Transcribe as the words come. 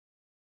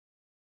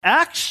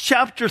Acts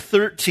chapter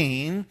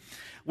 13,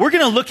 we're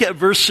going to look at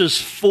verses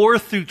 4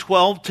 through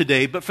 12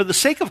 today, but for the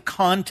sake of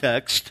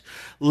context,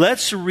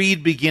 let's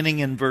read beginning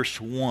in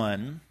verse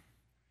 1.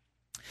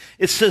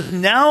 It says,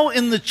 "Now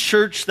in the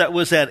church that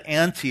was at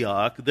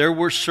Antioch, there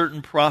were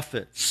certain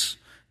prophets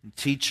and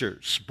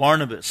teachers,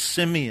 Barnabas,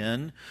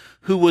 Simeon,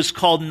 who was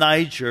called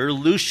Niger,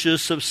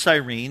 Lucius of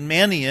Cyrene,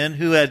 Manaen,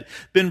 who had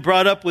been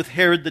brought up with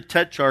Herod the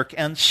Tetrarch,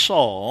 and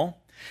Saul.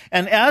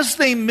 And as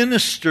they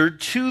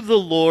ministered to the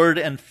Lord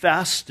and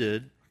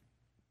fasted,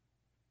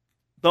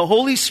 the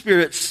Holy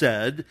Spirit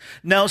said,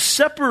 'Now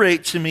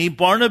separate to me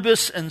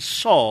Barnabas and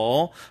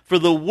Saul for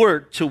the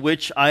work to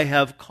which I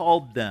have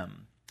called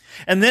them.'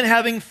 And then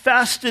having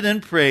fasted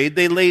and prayed,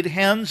 they laid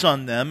hands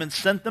on them and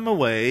sent them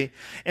away.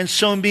 And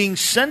so being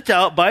sent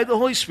out by the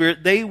Holy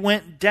Spirit, they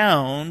went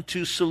down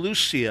to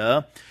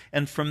Seleucia,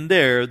 and from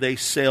there they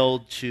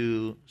sailed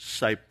to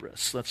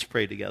Cyprus." Let's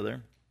pray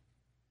together.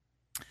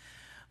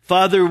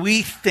 Father,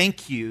 we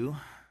thank you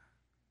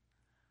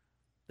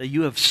that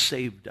you have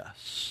saved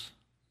us.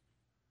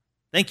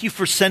 Thank you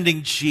for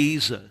sending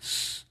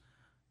Jesus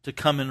to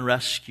come and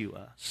rescue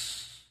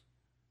us.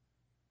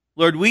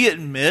 Lord, we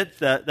admit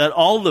that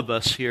all of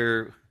us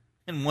here,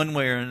 in one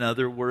way or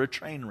another, were a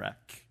train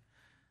wreck.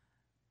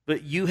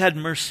 But you had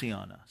mercy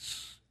on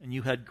us, and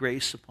you had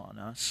grace upon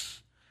us.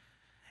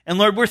 And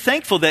Lord, we're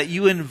thankful that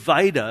you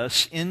invite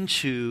us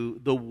into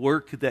the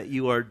work that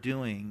you are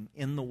doing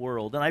in the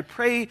world. And I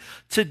pray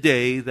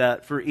today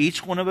that for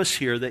each one of us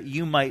here, that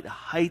you might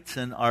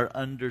heighten our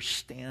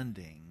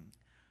understanding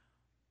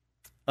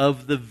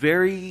of the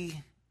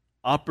very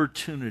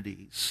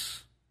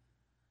opportunities,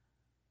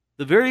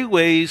 the very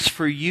ways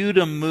for you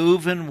to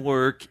move and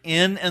work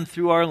in and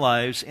through our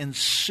lives in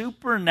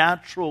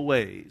supernatural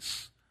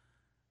ways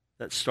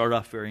that start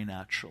off very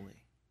naturally.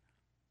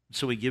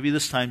 So we give you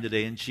this time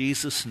today in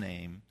Jesus'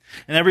 name.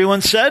 And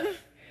everyone said? Amen.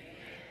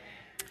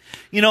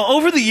 You know,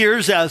 over the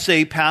years as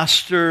a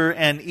pastor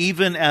and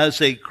even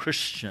as a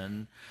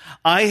Christian,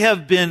 I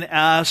have been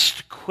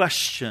asked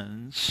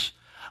questions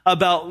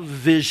about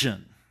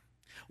vision.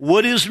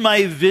 What is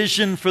my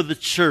vision for the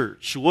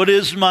church? What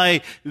is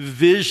my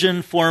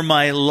vision for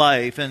my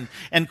life?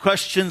 And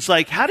questions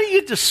like, how do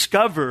you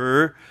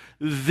discover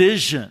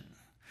vision?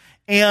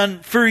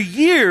 And for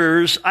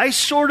years, I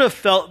sort of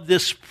felt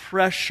this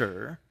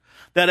pressure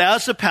that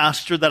as a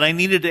pastor, that I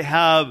needed to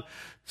have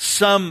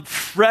some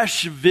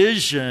fresh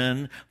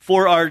vision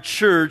for our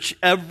church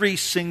every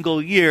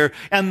single year.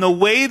 And the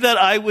way that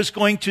I was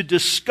going to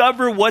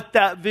discover what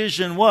that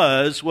vision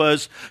was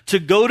to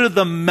go to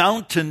the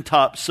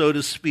mountaintop, so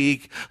to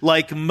speak,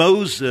 like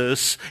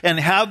Moses,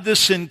 and have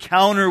this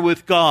encounter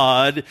with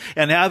God,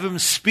 and have him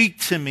speak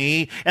to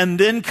me, and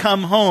then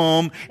come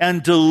home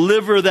and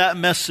deliver that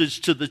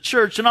message to the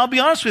church. And I'll be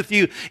honest with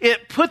you,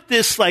 it put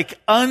this like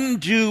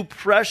undue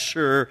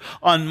pressure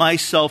on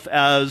myself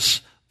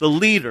as the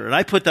leader, and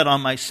I put that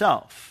on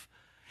myself.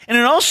 And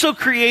it also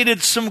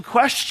created some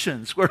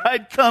questions where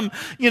I'd come,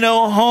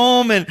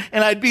 home and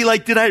I'd be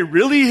like, did I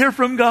really hear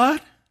from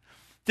God?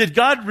 Did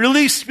God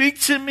really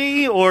speak to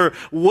me? Or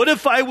what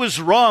if I was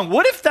wrong?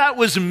 What if that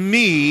was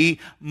me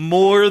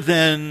more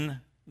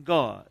than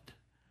God?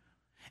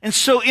 And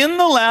so in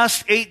the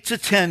last 8 to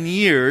 10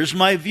 years,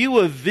 my view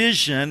of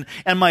vision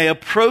and my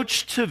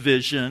approach to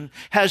vision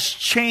has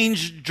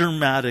changed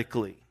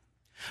dramatically.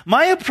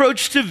 My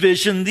approach to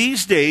vision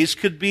these days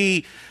could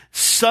be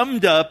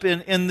summed up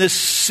in this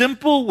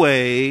simple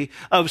way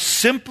of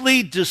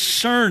simply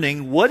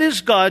discerning what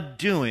is God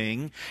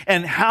doing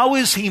and how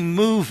is he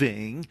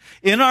moving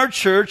in our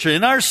church or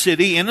in our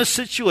city, in a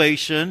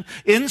situation,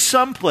 in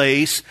some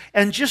place,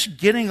 and just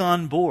getting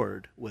on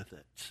board with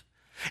it.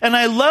 And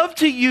I love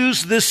to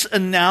use this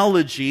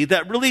analogy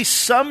that really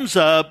sums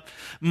up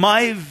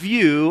my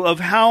view of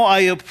how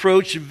I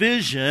approach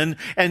vision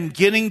and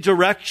getting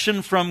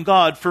direction from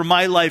God for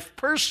my life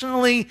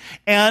personally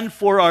and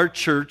for our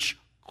church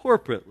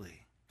corporately.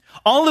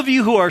 All of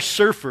you who are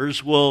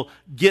surfers will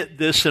get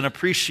this and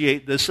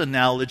appreciate this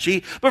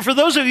analogy. But for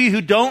those of you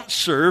who don't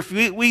surf,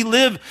 we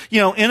live,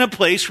 in a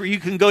place where you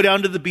can go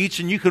down to the beach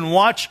and you can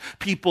watch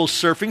people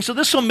surfing. So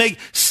this will make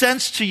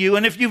sense to you.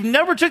 And if you've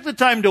never took the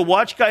time to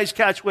watch guys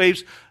catch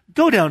waves,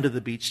 go down to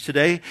the beach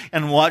today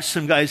and watch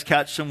some guys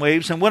catch some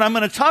waves. And what I'm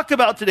going to talk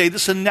about today,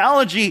 this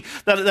analogy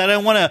that I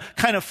want to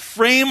kind of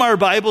frame our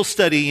Bible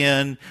study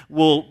in,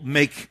 will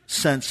make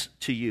sense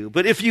to you.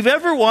 But if you've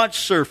ever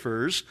watched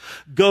surfers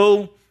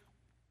go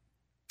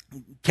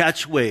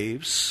catch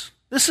waves,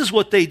 this is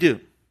what they do.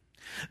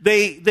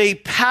 They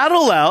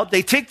paddle out,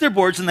 they take their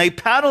boards and they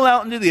paddle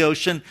out into the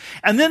ocean,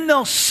 and then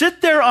they'll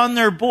sit there on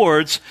their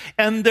boards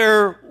and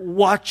they're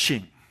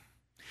watching.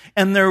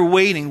 And they're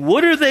waiting.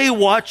 What are they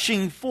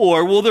watching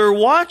for? Well, they're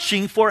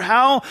watching for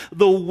how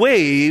the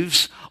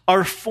waves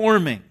are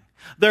forming.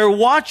 They're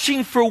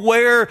watching for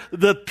where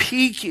the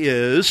peak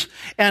is.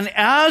 And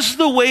as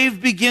the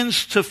wave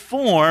begins to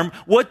form,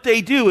 what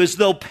they do is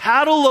they'll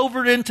paddle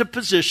over it into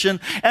position.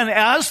 And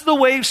as the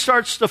wave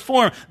starts to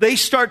form, they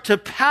start to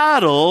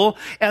paddle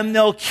and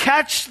they'll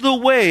catch the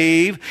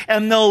wave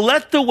and they'll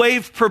let the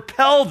wave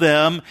propel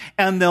them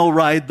and they'll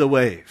ride the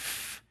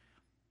wave.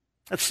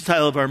 That's the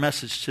title of our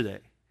message today,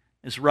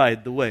 is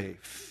Ride the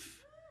Wave.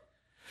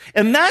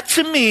 And that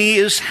to me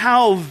is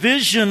how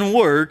vision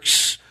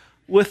works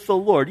with the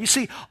Lord. You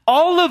see,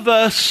 all of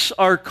us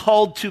are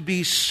called to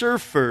be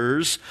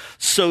surfers,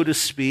 so to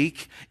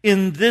speak,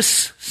 in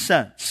this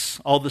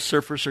sense. All the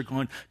surfers are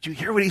going, do you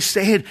hear what he's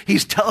saying?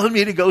 He's telling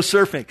me to go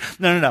surfing.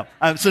 No.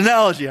 It's an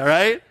analogy, all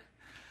right?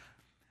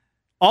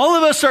 All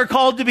of us are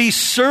called to be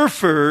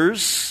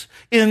surfers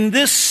in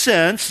this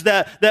sense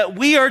that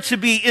we are to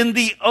be in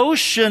the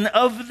ocean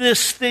of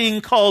this thing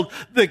called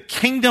the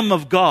kingdom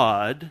of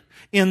God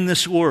in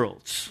this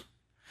world.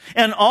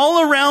 And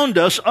all around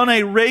us on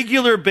a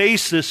regular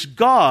basis,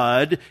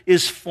 God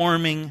is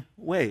forming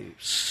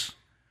waves.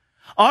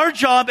 Our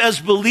job as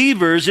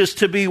believers is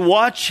to be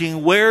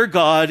watching where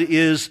God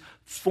is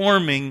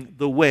forming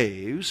the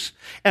waves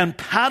and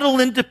paddle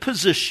into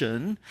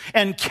position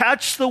and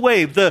catch the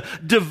wave, the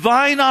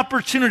divine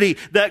opportunity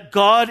that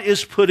God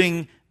is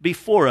putting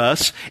before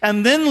us,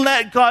 and then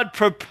let God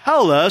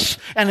propel us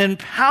and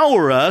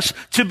empower us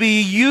to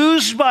be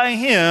used by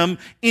Him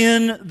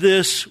in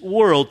this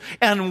world.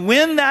 And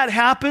when that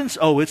happens,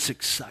 it's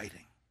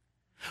exciting.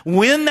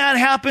 When that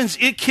happens,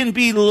 it can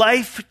be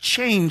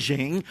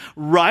life-changing,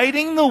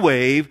 riding the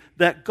wave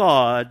that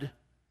God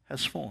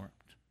has formed.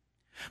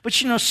 But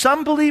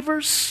some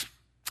believers,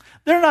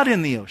 they're not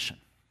in the ocean.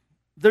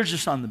 They're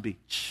just on the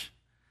beach.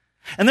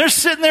 And they're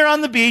sitting there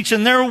on the beach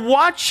and they're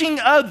watching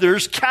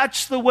others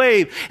catch the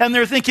wave. And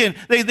they're thinking,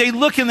 they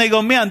look and they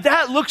go, man,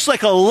 that looks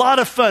like a lot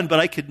of fun,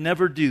 but I could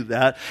never do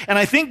that. And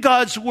I think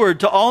God's word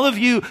to all of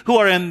you who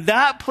are in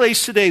that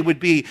place today would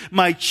be,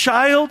 my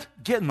child,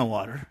 get in the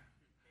water.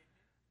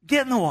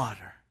 Get in the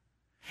water.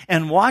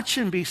 And watch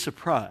and be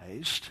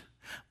surprised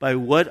by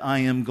what I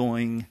am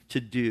going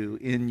to do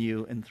in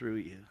you and through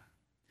you.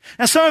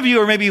 Now, some of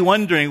you are maybe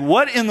wondering,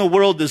 what in the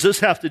world does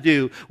this have to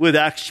do with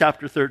Acts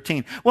chapter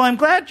 13? Well, I'm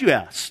glad you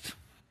asked.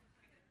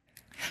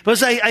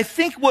 Because I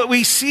think what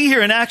we see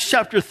here in Acts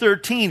chapter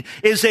 13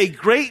 is a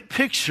great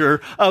picture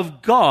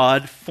of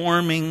God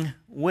forming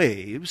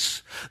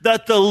waves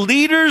that the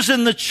leaders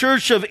in the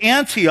church of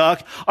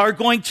Antioch are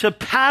going to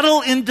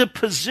paddle into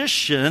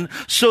position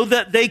so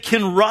that they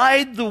can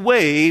ride the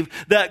wave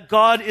that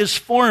God is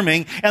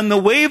forming. And the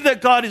wave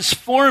that God is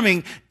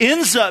forming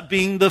ends up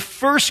being the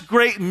first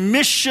great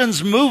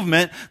missions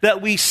movement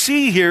that we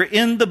see here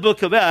in the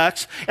book of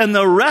Acts. And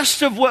the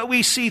rest of what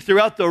we see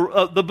throughout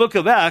the book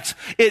of Acts,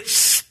 it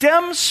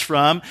stems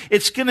from,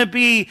 it's going to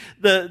be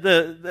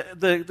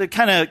the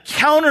kind of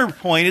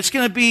counterpoint. It's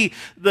going to be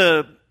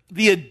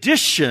the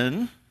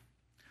addition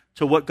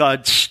to what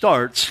God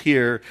starts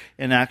here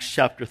in Acts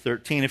chapter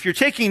 13. If you're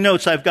taking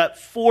notes, I've got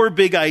 4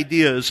 big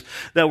ideas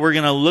that we're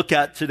going to look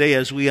at today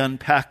as we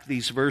unpack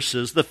these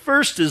verses. The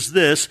first is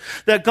this,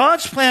 that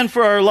God's plan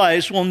for our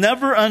lives will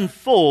never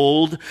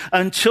unfold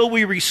until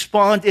we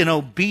respond in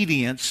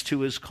obedience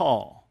to His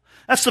call.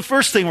 That's the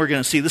first thing we're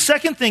going to see. The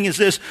second thing is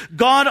this,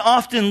 God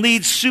often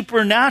leads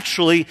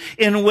supernaturally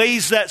in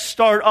ways that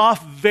start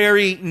off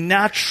very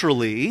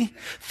naturally.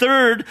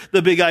 Third,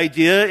 the big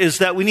idea is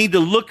that we need to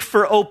look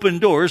for open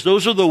doors.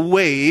 Those are the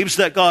waves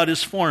that God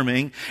is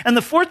forming. And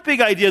the fourth big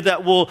idea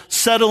that we'll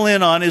settle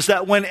in on is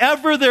that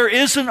whenever there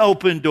is an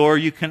open door,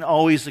 you can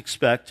always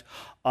expect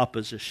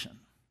opposition.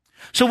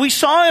 So we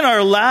saw in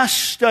our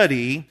last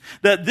study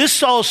that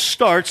this all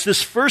starts,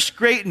 this first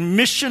great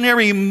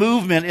missionary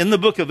movement in the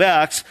book of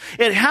Acts.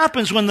 It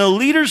happens when the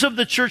leaders of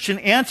the church in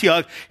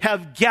Antioch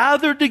have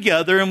gathered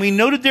together, and we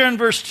noted there in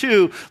verse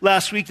 2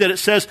 last week that it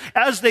says,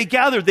 as they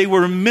gathered, they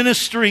were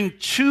ministering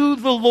to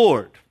the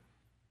Lord.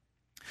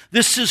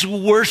 This is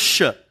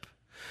worship.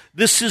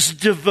 This is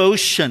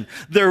devotion.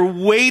 They're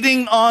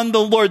waiting on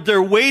the Lord.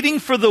 They're waiting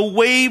for the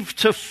wave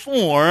to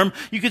form.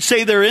 You could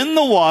say they're in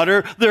the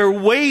water. They're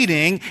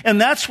waiting.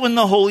 And that's when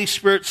the Holy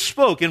Spirit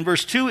spoke. In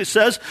verse 2, it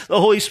says, the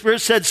Holy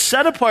Spirit said,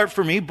 set apart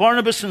for me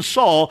Barnabas and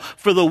Saul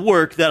for the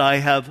work that I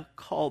have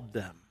called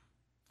them.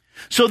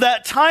 So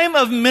that time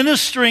of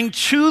ministering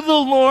to the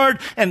Lord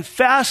and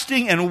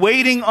fasting and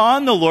waiting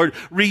on the Lord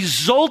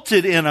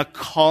resulted in a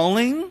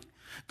calling.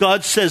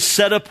 God says,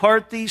 set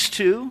apart these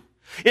two.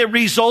 It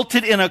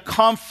resulted in a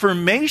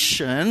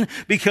confirmation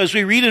because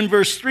we read in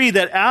verse 3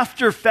 that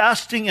after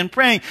fasting and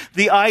praying,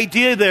 the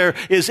idea there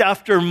is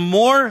after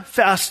more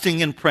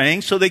fasting and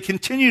praying, so they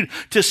continued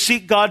to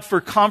seek God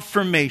for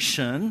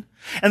confirmation.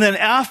 And then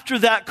after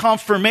that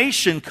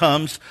confirmation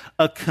comes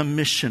a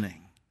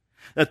commissioning,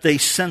 that they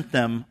sent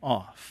them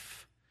off.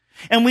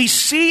 And we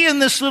see in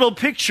this little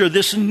picture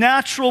this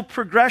natural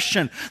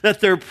progression that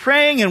they're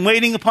praying and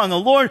waiting upon the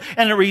Lord,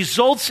 and it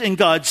results in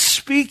God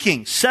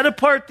speaking. Set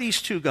apart these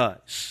two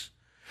guys.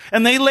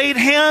 And they laid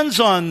hands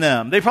on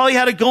them. They probably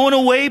had a going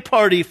away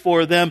party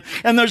for them.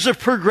 And there's a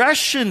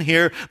progression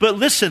here. But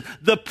listen,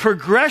 the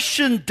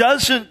progression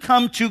doesn't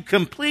come to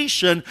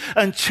completion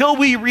until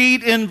we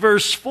read in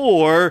verse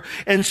 4.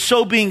 And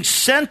so being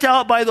sent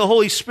out by the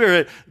Holy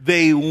Spirit,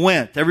 they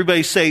went.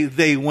 Everybody say,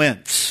 they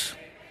went.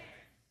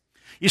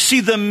 You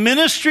see, the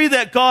ministry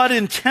that God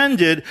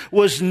intended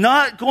was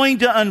not going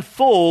to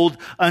unfold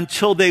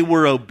until they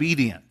were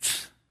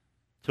obedient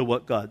to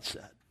what God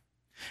said.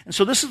 And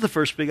so this is the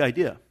first big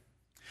idea.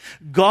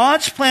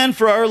 God's plan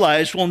for our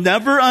lives will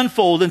never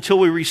unfold until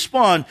we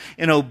respond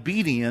in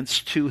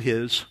obedience to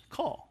his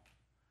call.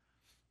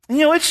 And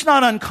it's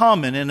not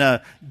uncommon in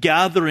a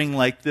gathering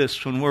like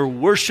this when we're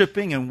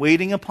worshiping and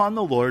waiting upon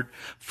the Lord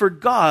for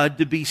God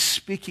to be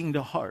speaking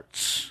to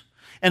hearts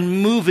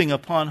and moving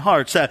upon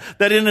hearts.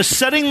 That in a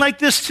setting like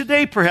this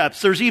today,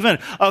 perhaps, there's even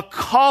a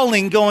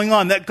calling going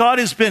on, that God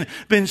has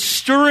been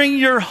stirring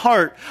your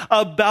heart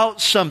about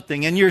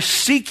something, and you're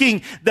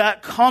seeking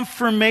that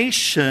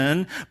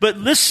confirmation. But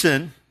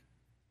listen,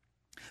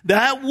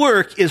 that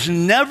work is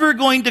never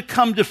going to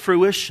come to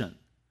fruition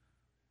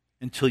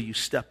until you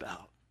step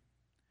out.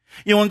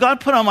 When God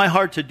put on my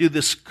heart to do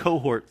this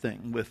cohort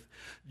thing with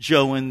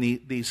Joe and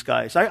these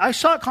guys, I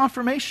sought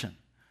confirmation.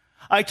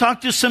 I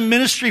talked to some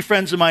ministry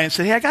friends of mine and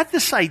said, hey, I got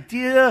this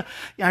idea.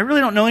 I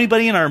really don't know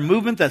anybody in our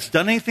movement that's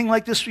done anything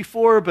like this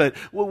before, but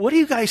what do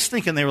you guys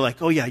think? And they were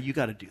like, oh yeah, you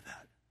got to do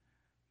that.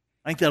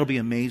 I think that'll be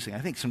amazing. I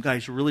think some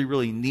guys really,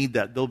 really need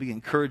that. They'll be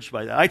encouraged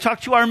by that. I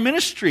talked to our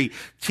ministry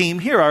team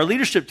here, our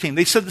leadership team.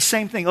 They said the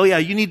same thing. Oh yeah,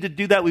 you need to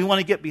do that. We want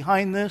to get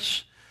behind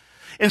this.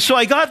 And so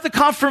I got the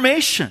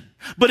confirmation.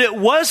 But it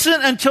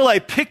wasn't until I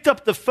picked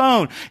up the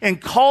phone and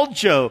called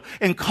Joe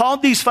and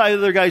called these 5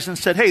 other guys and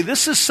said, hey,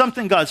 this is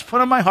something God's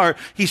put on my heart.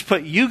 He's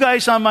put you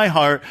guys on my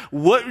heart.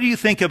 What do you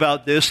think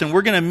about this? And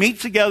we're going to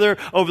meet together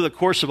over the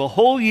course of a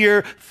whole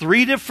year,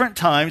 4 different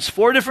times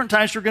we're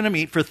going to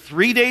meet for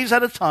 3 days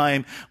at a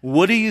time.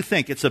 What do you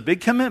think? It's a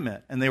big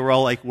commitment. And they were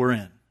all like, we're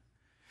in.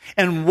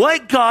 And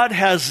what God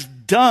has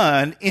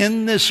done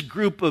in this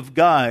group of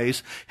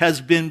guys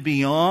has been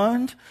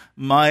beyond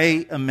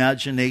my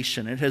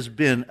imagination. It has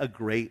been a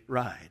great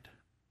ride.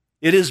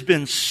 It has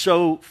been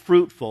so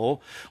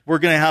fruitful. We're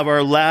going to have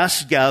our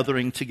last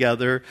gathering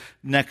together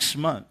next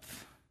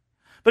month.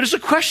 But it's a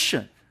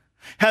question.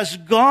 Has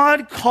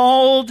God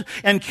called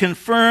and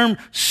confirmed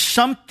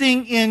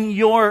something in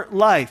your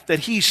life, that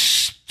He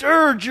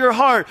stirred your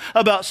heart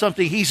about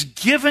something? He's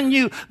given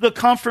you the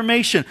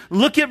confirmation.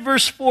 Look at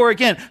verse 4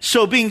 again.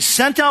 So being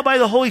sent out by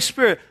the Holy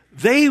Spirit,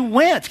 they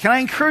went. Can I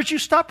encourage you?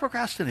 Stop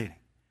procrastinating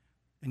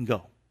and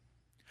go.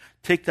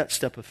 Take that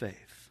step of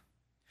faith.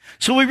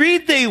 So we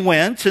read they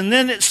went, and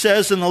then it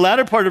says in the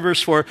latter part of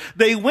verse 4,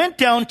 they went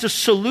down to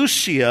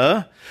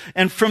Seleucia,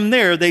 and from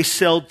there they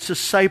sailed to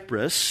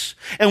Cyprus.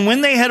 And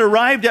when they had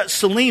arrived at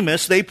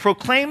Salamis, they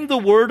proclaimed the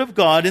word of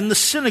God in the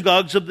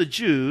synagogues of the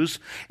Jews,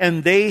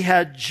 and they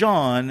had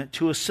John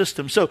to assist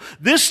them. So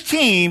this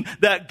team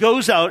that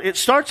goes out, it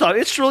starts out,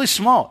 it's really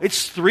small.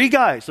 It's 3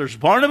 guys. There's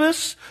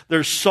Barnabas,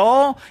 there's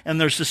Saul, and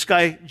there's this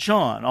guy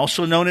John,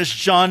 also known as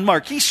John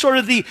Mark. He's sort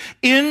of the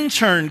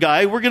intern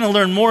guy. We're going to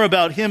learn more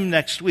about him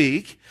next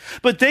week.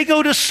 But they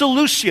go to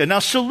Seleucia. Now,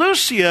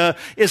 Seleucia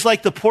is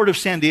like the port of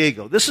San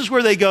Diego. This is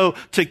where they go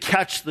to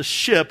catch the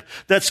ship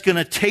that's going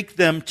to take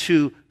them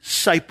to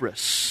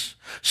Cyprus.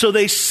 So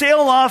they sail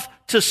off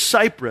to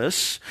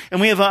Cyprus,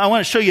 and I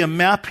want to show you a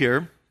map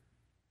here.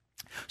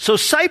 So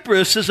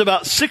Cyprus is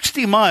about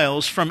 60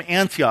 miles from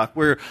Antioch,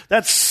 where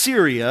that's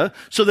Syria.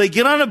 So they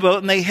get on a boat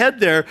and they head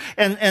there,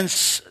 and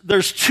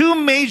there's 2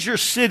 major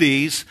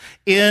cities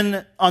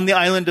on the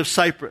island of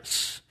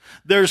Cyprus.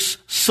 There's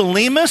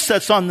Salamis,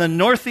 that's on the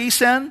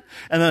northeast end,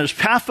 and then there's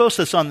Paphos,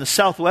 that's on the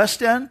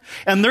southwest end.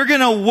 And they're going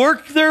to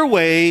work their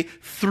way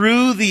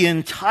through the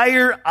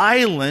entire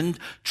island,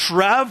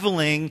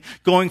 traveling,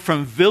 going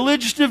from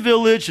village to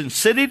village and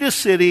city to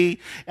city,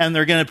 and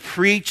they're going to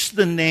preach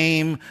the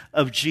name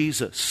of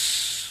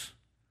Jesus.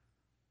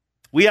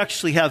 We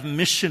actually have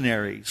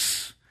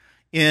missionaries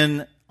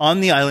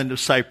on the island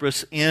of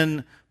Cyprus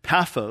in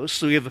Paphos.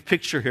 So we have a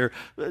picture here.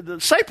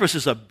 Cyprus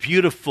is a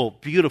beautiful,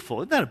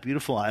 isn't that a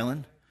beautiful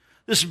island?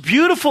 This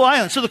beautiful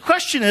island. So the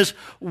question is,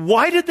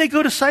 why did they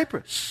go to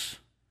Cyprus?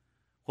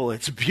 Well,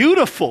 it's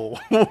beautiful.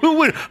 Who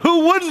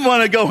wouldn't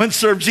want to go and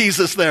serve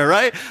Jesus there,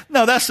 right?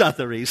 No, that's not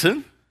the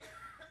reason.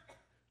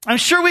 I'm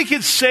sure we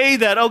could say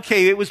that,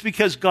 okay, it was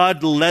because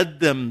God led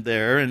them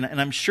there, and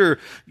I'm sure,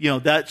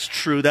 that's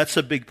true. That's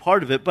a big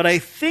part of it. But I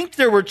think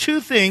there were 2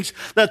 things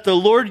that the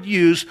Lord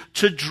used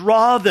to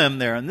draw them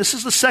there. And this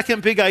is the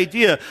second big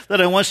idea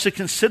that I want us to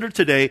consider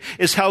today,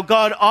 is how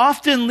God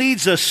often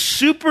leads us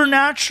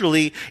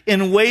supernaturally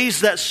in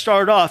ways that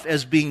start off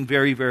as being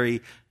very,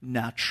 very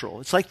natural.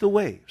 It's like the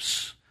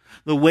waves.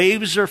 The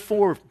waves are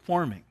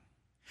forming.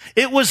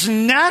 It was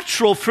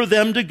natural for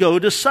them to go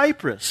to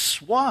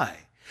Cyprus. Why?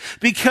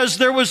 because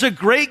there was a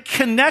great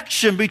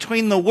connection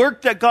between the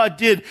work that God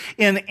did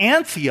in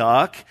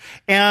Antioch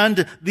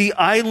and the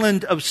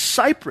island of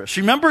Cyprus.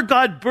 Remember,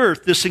 God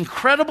birthed this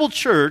incredible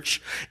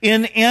church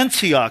in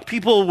Antioch.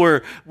 People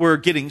were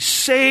getting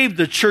saved.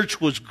 The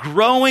church was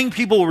growing.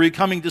 People were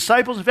becoming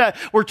disciples. In fact,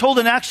 we're told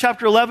in Acts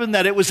chapter 11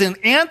 that it was in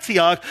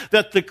Antioch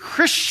that the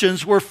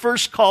Christians were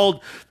first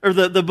called, or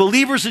the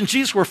believers in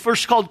Jesus were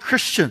first called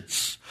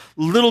Christians,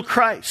 little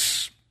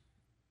Christ.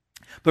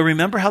 But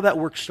remember how that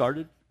work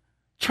started?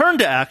 Turn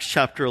to Acts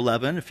chapter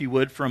 11, if you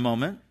would, for a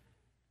moment.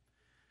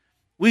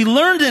 We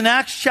learned in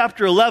Acts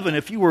chapter 11,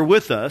 if you were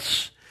with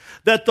us,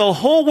 that the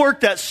whole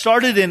work that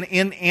started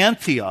in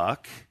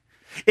Antioch,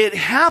 it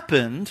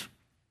happened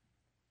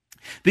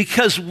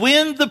because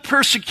when the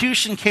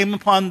persecution came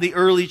upon the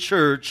early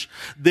church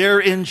there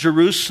in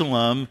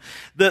Jerusalem,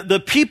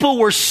 the people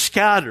were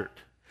scattered.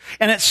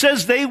 And it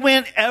says they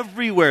went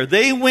everywhere.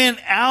 They went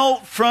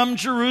out from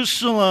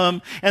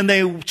Jerusalem and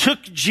they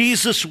took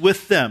Jesus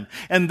with them.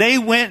 And they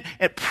went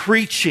at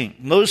preaching.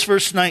 Notice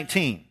verse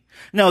 19.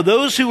 Now,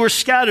 those who were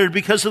scattered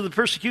because of the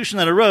persecution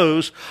that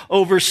arose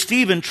over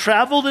Stephen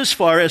traveled as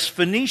far as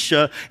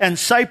Phoenicia and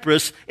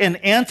Cyprus and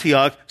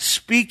Antioch,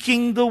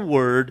 speaking the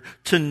word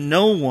to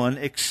no one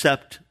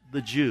except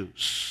the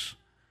Jews.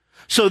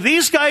 So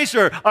these guys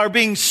are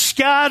being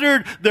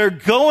scattered, they're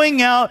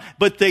going out,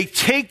 but they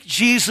take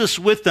Jesus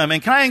with them.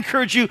 And can I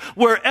encourage you,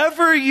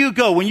 wherever you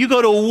go, when you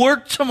go to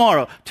work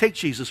tomorrow, take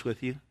Jesus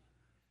with you.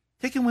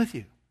 Take him with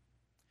you.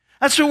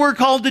 That's what we're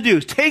called to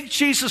do. Take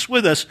Jesus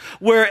with us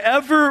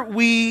wherever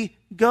we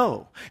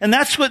go. And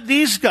that's what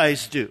these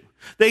guys do.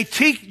 They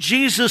take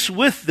Jesus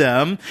with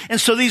them, and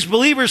so these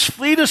believers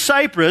flee to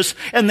Cyprus,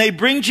 and they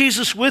bring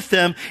Jesus with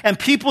them, and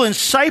people in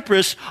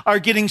Cyprus are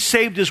getting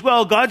saved as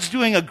well. God's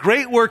doing a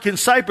great work in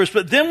Cyprus,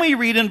 but then we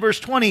read in verse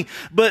 20,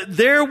 but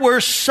there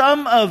were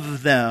some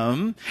of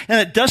them,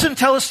 and it doesn't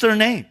tell us their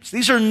names.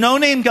 These are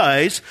no-name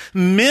guys,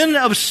 men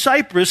of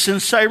Cyprus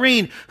and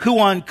Cyrene, who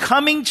on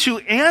coming to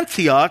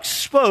Antioch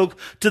spoke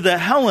to the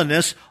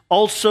Hellenists,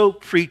 also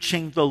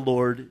preaching the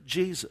Lord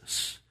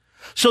Jesus.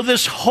 So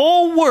this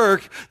whole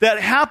work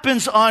that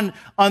happens on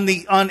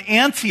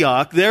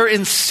Antioch, there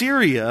in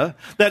Syria,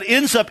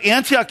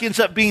 Antioch ends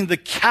up being the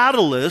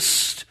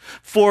catalyst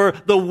for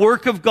the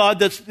work of God,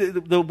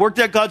 the work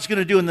that God's going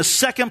to do in the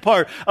second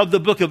part of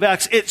the book of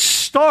Acts. It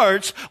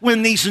starts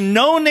when these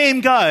no-name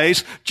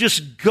guys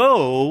just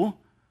go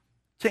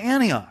to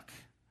Antioch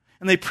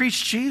and they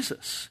preach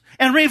Jesus,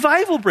 and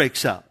revival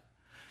breaks out.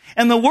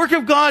 And the work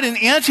of God in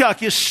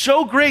Antioch is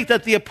so great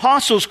that the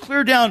apostles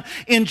clear down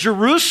in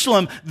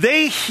Jerusalem,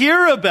 they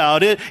hear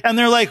about it and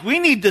they're like, we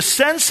need to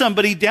send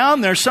somebody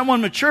down there,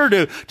 someone mature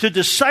to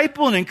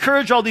disciple and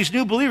encourage all these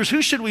new believers.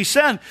 Who should we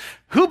send?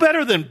 Who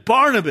better than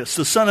Barnabas,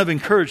 the son of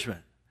encouragement?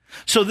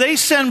 So they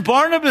send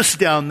Barnabas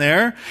down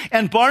there,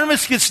 and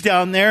Barnabas gets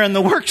down there, and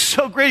the work's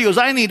so great. He goes,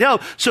 I need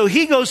help. So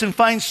he goes and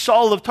finds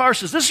Saul of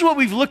Tarsus. This is what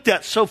we've looked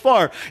at so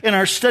far in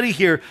our study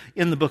here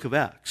in the book of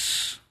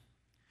Acts.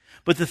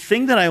 But the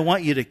thing that I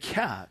want you to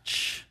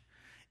catch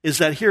is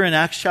that here in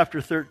Acts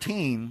chapter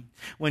 13,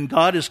 when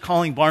God is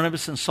calling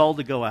Barnabas and Saul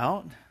to go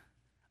out,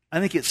 I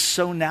think it's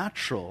so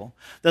natural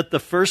that the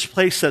first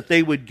place that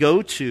they would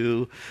go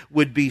to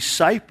would be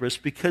Cyprus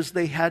because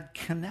they had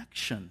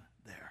connection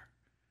there.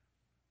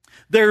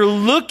 They're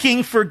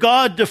looking for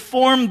God to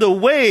form the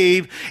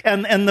wave,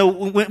 and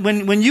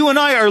when you and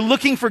I are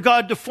looking for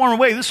God to form a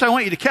wave, this is what I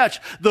want you to catch.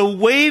 The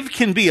wave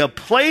can be a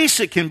place,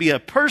 it can be a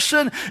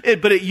person,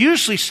 but it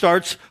usually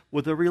starts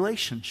with a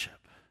relationship.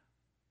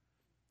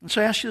 And so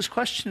I ask you this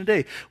question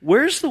today.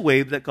 Where's the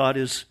wave that God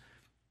is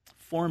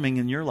forming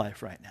in your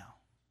life right now?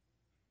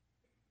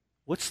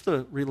 What's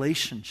the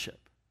relationship?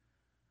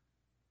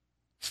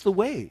 It's the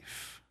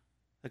wave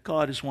that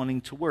God is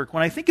wanting to work.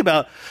 When I think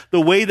about the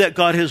way that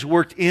God has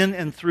worked in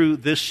and through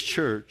this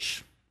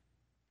church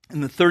in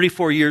the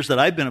 34 years that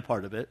I've been a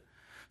part of it,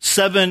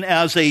 7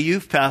 as a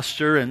youth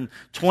pastor and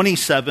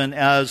 27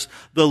 as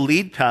the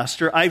lead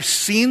pastor, I've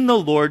seen the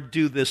Lord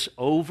do this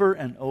over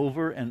and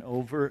over and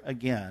over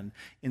again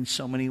in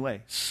so many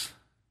ways.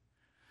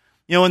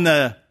 You know, in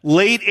the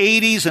late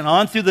 80s and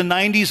on through the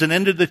 90s and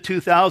into the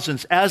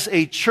 2000s, as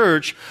a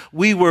church,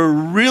 we were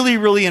really,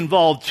 really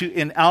involved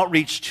in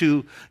outreach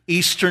to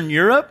Eastern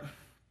Europe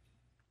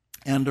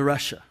and to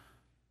Russia.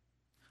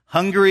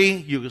 Hungary,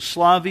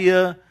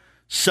 Yugoslavia,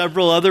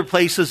 several other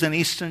places in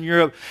Eastern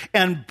Europe.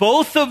 And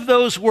both of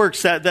those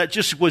works that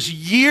just was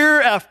year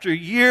after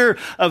year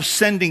of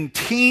sending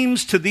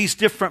teams to these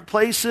different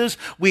places.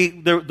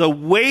 The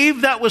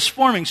wave that was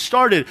forming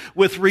started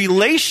with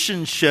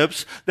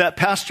relationships that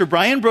Pastor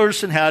Brian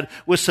Broderson had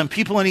with some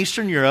people in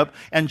Eastern Europe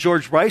and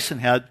George Bryson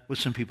had with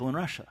some people in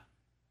Russia.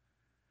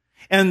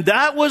 And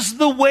that was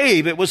the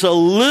wave. It was a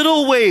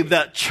little wave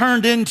that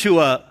turned into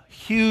a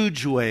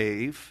huge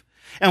wave.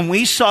 And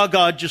we saw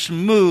God just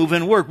move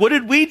and work. What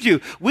did we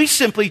do? We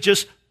simply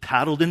just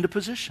paddled into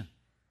position.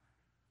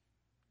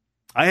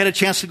 I had a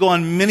chance to go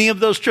on many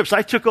of those trips.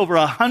 I took over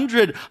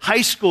 100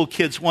 high school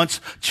kids once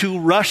to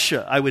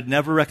Russia. I would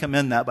never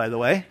recommend that, by the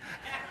way.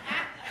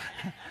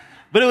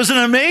 But it was an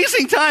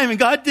amazing time, and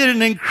God did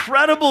an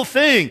incredible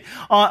thing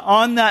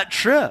on that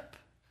trip.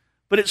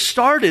 But it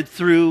started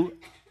through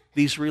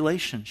these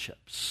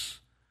relationships.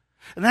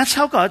 And that's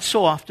how God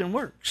so often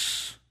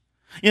works.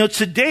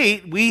 To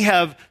date, we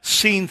have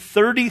seen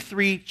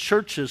 33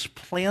 churches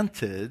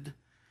planted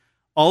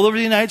all over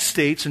the United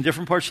States and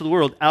different parts of the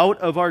world out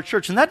of our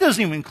church. And that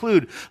doesn't even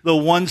include the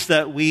ones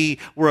that we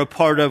were a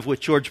part of with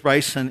George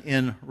Bryson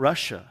in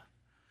Russia.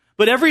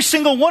 But every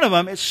single one of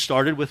them, it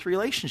started with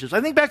relationships. I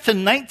think back to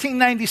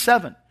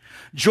 1997.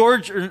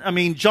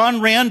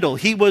 John Randall,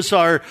 he was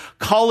our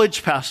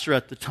college pastor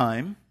at the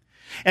time.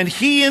 And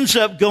he ends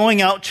up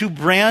going out to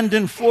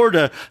Brandon,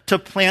 Florida to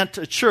plant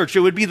a church. It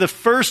would be the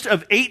first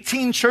of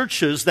 18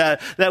 churches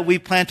that we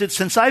planted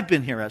since I've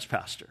been here as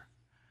pastor.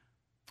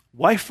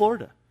 Why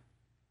Florida?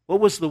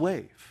 What was the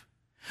wave?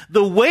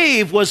 The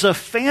wave was a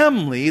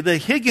family, the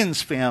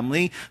Higgins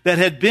family, that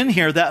had been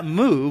here that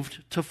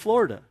moved to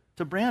Florida,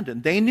 to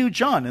Brandon. They knew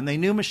John and they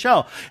knew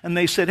Michelle. And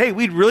they said, hey,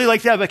 we'd really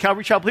like to have a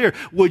Calvary Chapel here.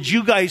 Would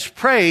you guys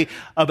pray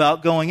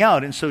about going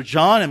out? And so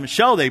John and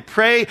Michelle, they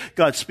pray.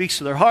 God speaks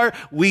to their heart.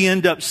 We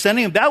end up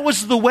sending them. That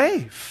was the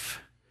wave.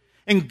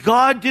 And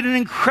God did an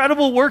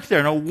incredible work there,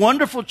 and a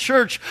wonderful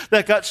church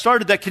that got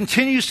started that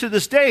continues to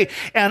this day.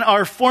 And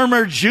our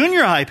former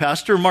junior high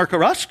pastor, Mark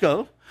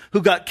Orozco,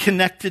 who got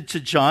connected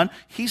to John,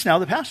 he's now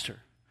the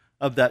pastor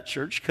of that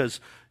church because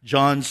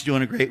John's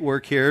doing a great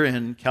work here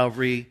in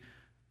Calvary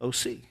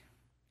OC.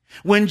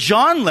 When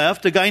John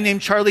left, a guy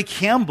named Charlie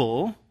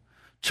Campbell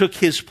took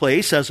his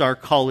place as our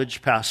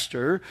college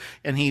pastor,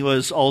 and he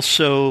was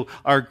also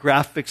our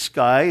graphics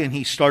guy, and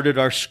he started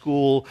our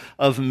school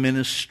of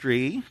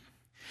ministry.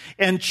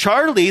 And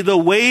Charlie, the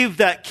wave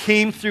that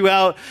came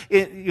throughout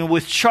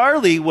with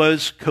Charlie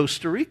was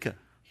Costa Rica.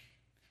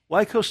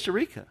 Why Costa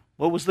Rica?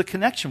 What was the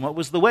connection? What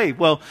was the wave?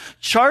 Well,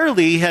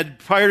 Charlie had,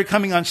 prior to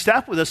coming on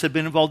staff with us, had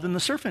been involved in the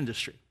surf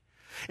industry.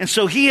 And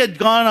so he had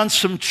gone on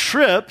some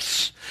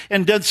trips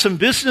and done some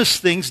business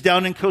things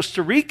down in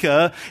Costa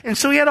Rica. And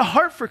so he had a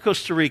heart for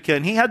Costa Rica.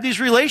 And he had these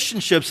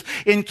relationships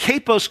in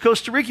Quepos,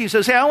 Costa Rica. He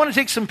says, hey, I want to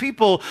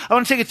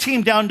take a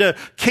team down to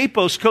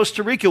Quepos,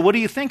 Costa Rica. What do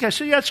you think? I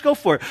said, yeah, let's go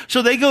for it.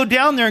 So they go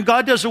down there and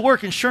God does the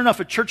work. And sure enough,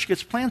 a church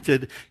gets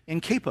planted in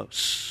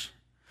Quepos.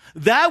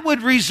 That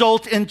would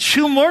result in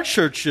 2 more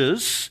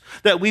churches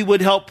that we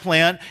would help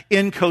plant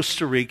in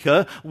Costa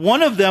Rica.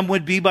 One of them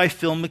would be by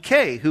Phil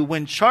McKay, who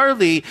when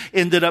Charlie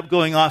ended up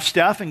going off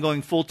staff and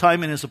going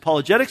full-time in his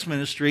apologetics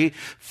ministry,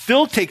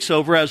 Phil takes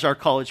over as our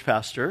college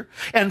pastor.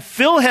 And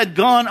Phil had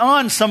gone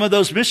on some of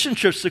those mission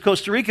trips to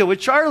Costa Rica with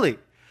Charlie.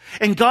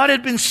 And God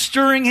had been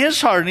stirring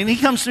his heart. And he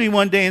comes to me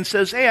one day and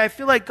says, hey, I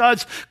feel like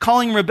God's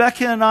calling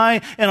Rebecca and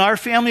I and our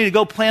family to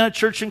go plant a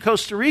church in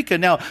Costa Rica.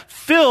 Now,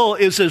 Phil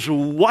is as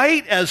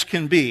white as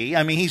can be.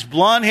 I mean, he's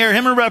blonde hair,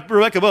 him and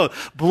Rebecca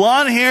both.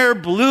 Blonde hair,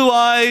 blue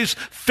eyes,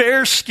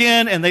 fair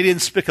skin, and they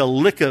didn't speak a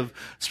lick of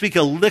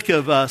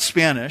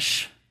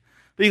Spanish.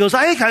 But he goes,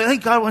 I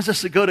think God wants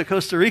us to go to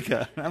Costa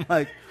Rica. And I'm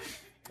like,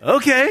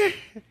 okay.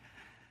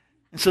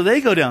 And so they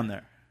go down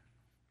there.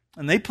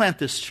 And they plant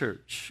this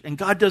church. And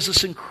God does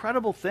this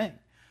incredible thing.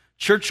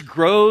 Church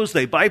grows.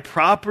 They buy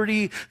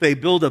property. They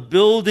build a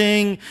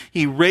building.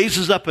 He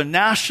raises up a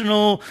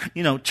national,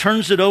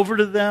 turns it over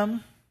to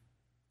them.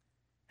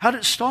 How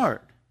did it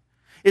start?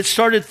 It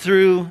started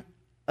through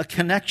a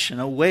connection,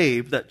 a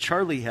wave that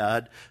Charlie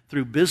had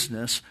through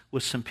business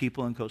with some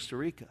people in Costa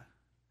Rica.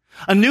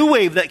 A new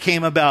wave that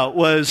came about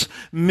was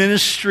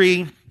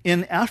ministry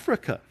in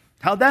Africa.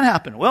 How'd that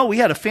happen? Well, we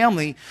had a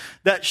family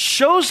that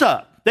shows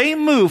up. They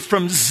moved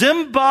from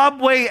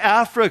Zimbabwe,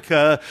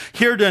 Africa,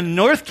 here to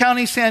North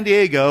County, San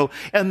Diego,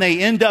 and they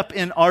end up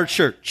in our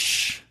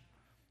church.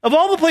 Of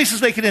all the places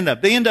they could end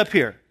up, they end up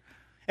here.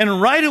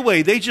 And right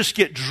away, they just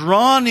get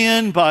drawn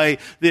in by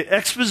the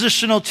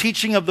expositional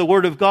teaching of the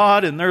Word of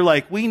God, and they're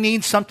like, we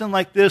need something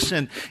like this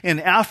in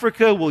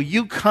Africa. Will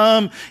you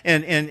come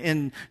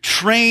and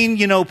train,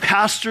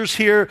 pastors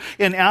here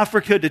in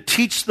Africa to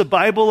teach the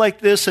Bible like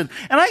this? And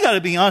I got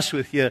to be honest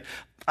with you,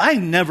 I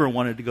never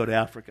wanted to go to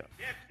Africa.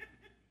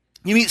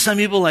 You meet some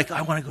people like,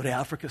 I want to go to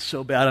Africa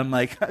so bad. I'm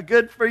like,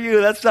 good for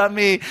you. That's not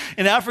me.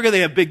 In Africa,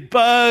 they have big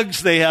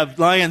bugs. They have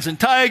lions and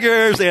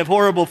tigers. They have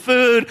horrible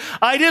food.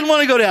 I didn't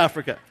want to go to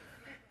Africa.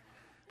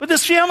 But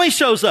this family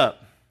shows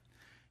up.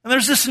 And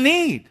there's this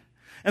need.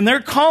 And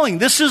they're calling.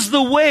 This is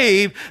the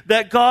wave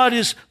that God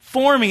is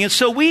forming. And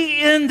so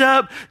we end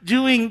up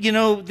doing,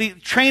 the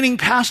training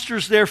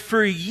pastors there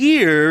for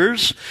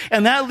years,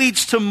 and that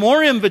leads to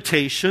more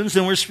invitations,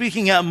 and we're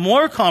speaking at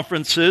more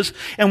conferences,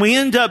 and we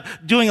end up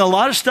doing a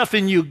lot of stuff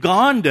in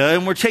Uganda,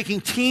 and we're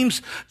taking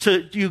teams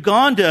to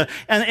Uganda,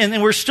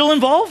 and we're still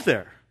involved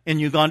there in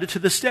Uganda to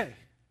this day.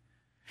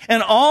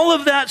 And all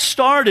of that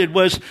started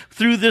was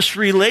through this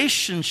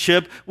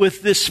relationship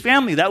with this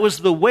family. That was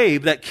the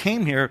wave that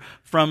came here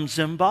from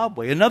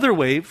Zimbabwe. Another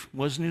wave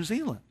was New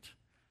Zealand.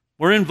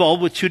 We're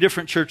involved with 2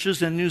 different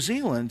churches in New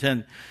Zealand,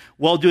 and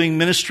while doing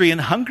ministry in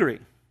Hungary.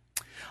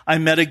 I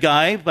met a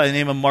guy by the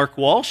name of Mark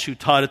Walsh who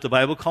taught at the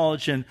Bible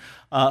College in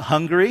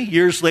Hungary.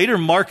 Years later,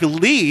 Mark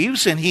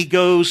leaves and he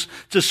goes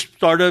to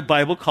start a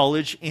Bible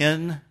college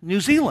in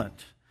New Zealand.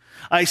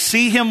 I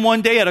see him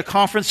one day at a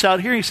conference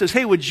out here. He says,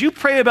 hey, would you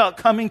pray about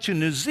coming to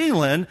New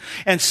Zealand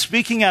and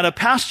speaking at a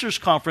pastor's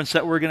conference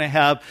that we're going to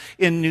have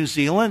in New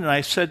Zealand? And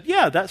I said,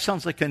 yeah, that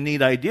sounds like a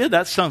neat idea.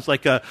 That sounds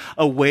like a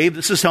wave.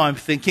 This is how I'm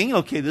thinking.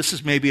 Okay, this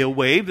is maybe a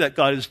wave that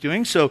God is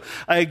doing. So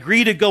I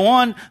agree to go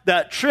on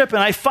that trip.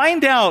 And I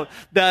find out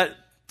that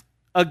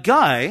a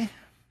guy,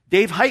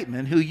 Dave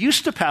Heitman, who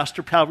used to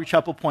pastor Calvary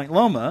Chapel Point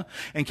Loma,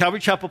 and Calvary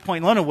Chapel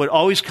Point Loma would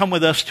always come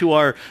with us to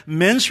our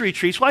men's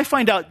retreats. Well, I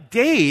find out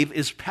Dave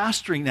is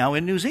pastoring now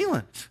in New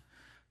Zealand.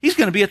 He's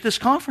going to be at this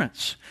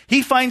conference.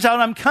 He finds out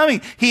I'm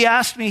coming. He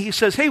asked me, he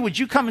says, hey, would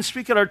you come and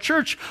speak at our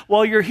church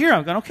while you're here?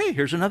 I'm going, okay,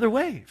 here's another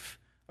wave,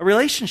 a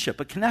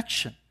relationship, a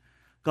connection.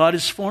 God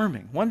is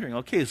forming, wondering,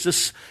 okay, is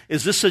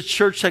this a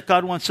church that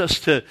God wants us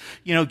to,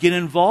 get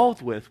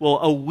involved with? Well,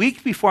 a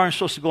week before I'm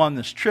supposed to go on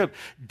this trip,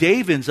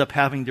 Dave ends up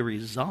having to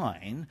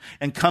resign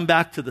and come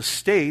back to the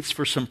States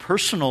for some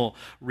personal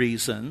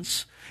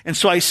reasons. And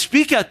so I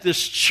speak at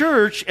this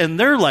church and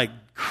they're like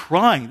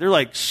crying. They're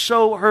like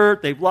so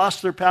hurt. They've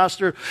lost their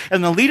pastor.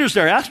 And the leaders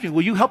there ask me,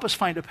 will you help us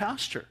find a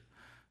pastor?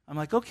 I'm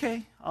like,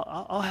 okay,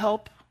 I'll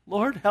help.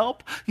 Lord,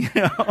 help.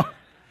 A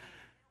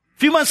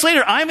few months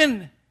later, I'm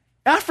in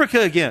Africa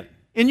again,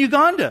 in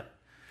Uganda.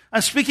 I'm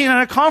speaking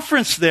at a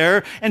conference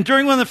there, and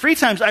during one of the free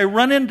times, I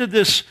run into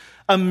this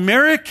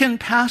American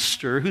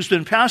pastor who's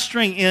been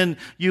pastoring in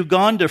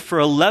Uganda for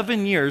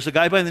 11 years, a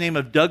guy by the name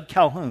of Doug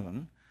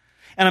Calhoun.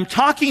 And I'm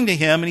talking to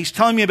him, and he's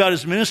telling me about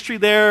his ministry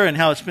there and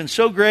how it's been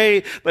so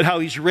great, but how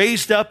he's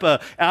raised up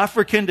an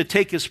African to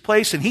take his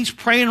place, and he's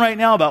praying right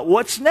now about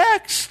what's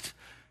next.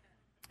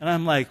 And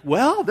I'm like,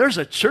 well, there's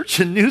a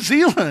church in New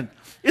Zealand.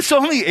 It's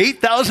only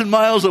 8,000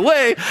 miles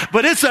away,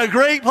 but it's a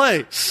great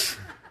place.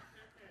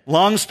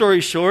 Long story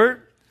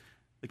short,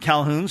 the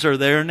Calhouns are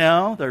there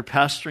now. They're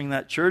pastoring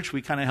that church.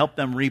 We kind of helped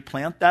them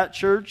replant that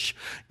church,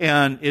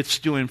 and it's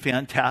doing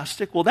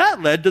fantastic. Well,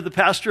 that led to the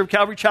pastor of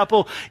Calvary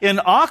Chapel in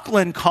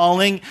Auckland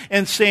calling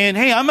and saying,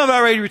 hey, I'm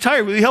about ready to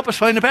retire. Will you help us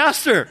find a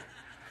pastor?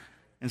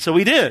 And so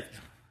we did.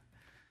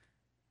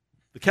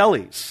 The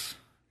Kellys.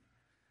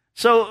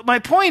 So my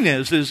point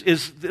is this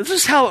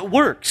is how it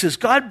works, is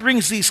God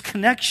brings these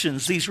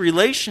connections, these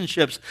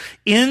relationships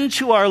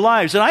into our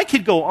lives. And I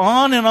could go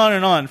on and on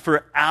and on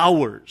for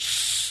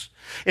hours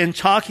in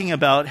talking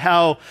about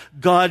how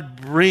God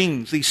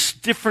brings these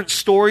different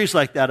stories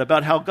like that,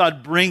 about how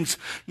God brings,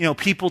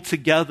 people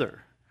together.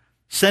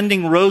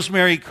 Sending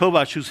Rosemary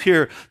Kovach, who's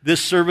here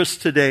this service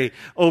today,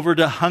 over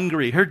to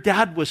Hungary. Her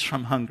dad was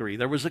from Hungary.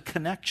 There was a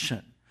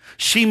connection.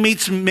 She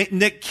meets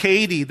Nick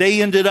Cady.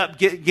 They ended up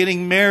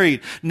getting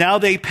married. Now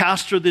they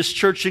pastor this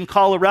church in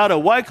Colorado.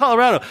 Why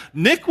Colorado?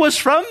 Nick was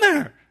from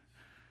there.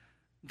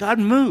 God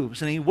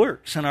moves and he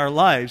works in our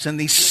lives in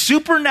these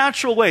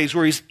supernatural ways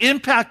where he's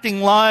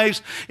impacting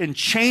lives and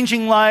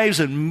changing lives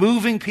and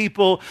moving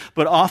people,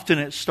 but often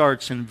it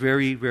starts in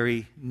very,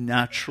 very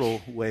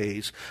natural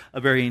ways,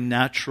 a very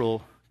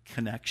natural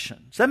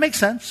connection. Does that make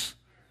sense?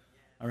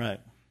 All right.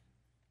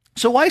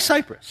 So why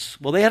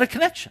Cyprus? Well, they had a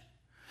connection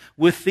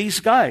with these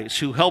guys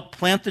who helped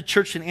plant the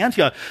church in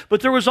Antioch.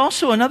 But there was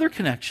also another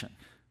connection.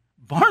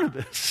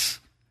 Barnabas.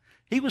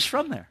 He was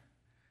from there.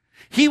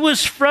 He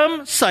was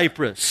from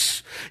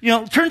Cyprus.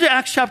 Turn to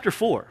Acts chapter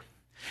 4.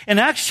 In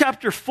Acts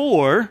chapter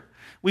 4,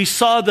 we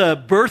saw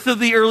the birth of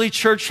the early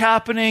church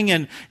happening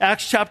in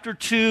Acts chapter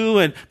 2,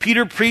 and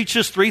Peter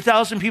preaches,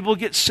 3,000 people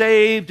get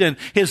saved, and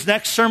his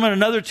next sermon,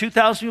 another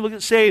 2,000 people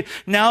get saved.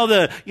 Now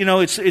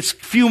it's a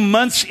few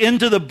months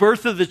into the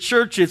birth of the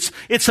church.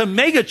 It's a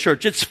mega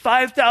church. It's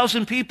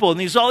 5,000 people,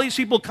 and all these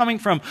people coming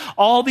from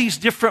all these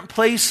different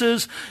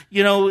places,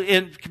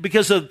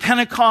 because of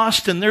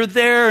Pentecost, and they're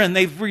there, and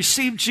they've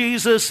received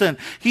Jesus, and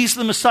he's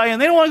the Messiah,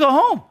 and they don't want to go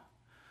home.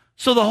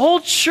 So the whole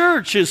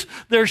church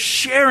they're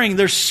sharing,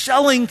 they're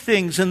selling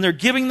things, and they're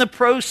giving the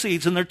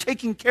proceeds, and they're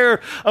taking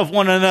care of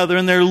one another,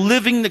 and they're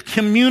living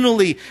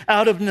communally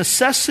out of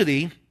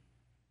necessity.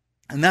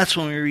 And that's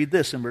when we read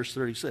this in verse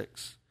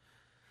 36.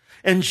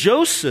 And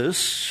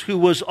Joseph, who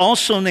was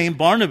also named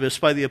Barnabas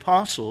by the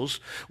apostles,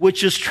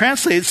 which is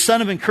translated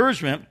son of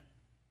encouragement,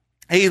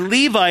 a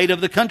Levite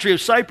of the country of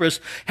Cyprus,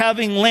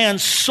 having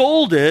land,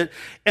 sold it,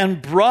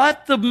 and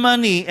brought the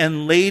money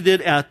and laid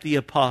it at the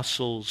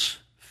apostles'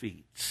 feet.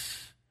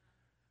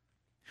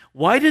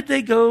 Why did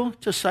they go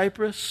to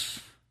Cyprus?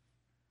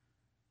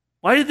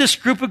 Why did this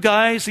group of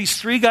guys, these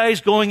three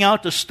guys going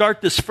out to start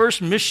this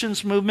first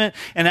missions movement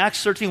in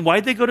Acts 13, why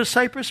did they go to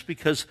Cyprus?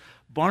 Because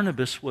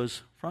Barnabas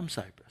was from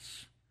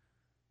Cyprus.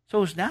 So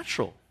it was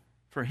natural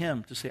for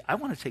him to say, I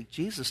want to take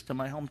Jesus to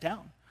my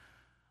hometown.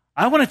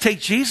 I want to take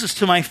Jesus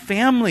to my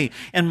family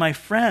and my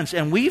friends.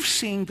 And we've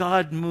seen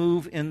God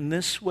move in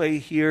this way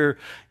here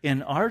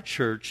in our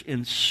church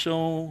in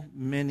so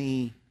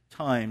many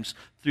times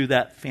through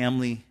that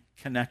family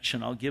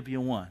connection. I'll give you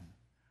one.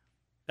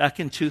 Back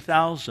in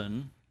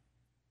 2000,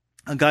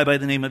 a guy by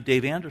the name of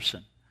Dave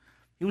Anderson.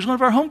 He was one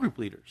of our home group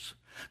leaders.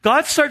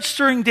 God starts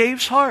stirring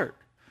Dave's heart.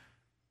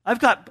 I've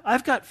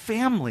got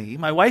family.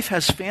 My wife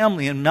has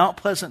family in Mount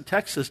Pleasant,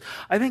 Texas.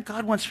 I think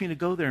God wants me to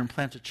go there and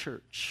plant a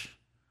church.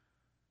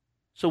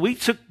 So we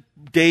took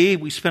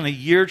Dave, we spent a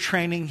year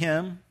training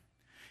him,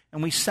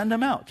 and we send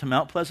him out to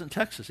Mount Pleasant,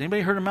 Texas.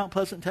 Anybody heard of Mount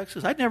Pleasant,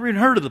 Texas? I'd never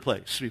even heard of the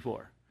place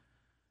before.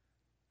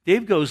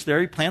 Dave goes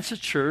there, he plants a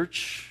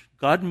church,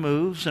 God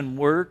moves and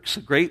works,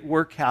 a great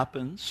work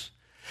happens.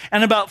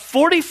 And about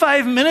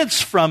 45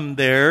 minutes from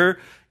there,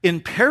 in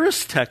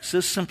Paris,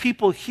 Texas, some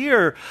people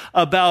hear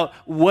about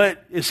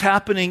what is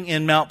happening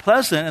in Mount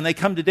Pleasant, and they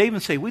come to Dave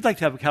and say, we'd like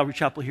to have a Calvary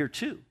Chapel here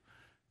too.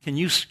 Can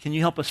you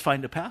help us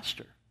find a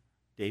pastor?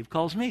 Dave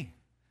calls me.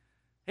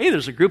 Hey,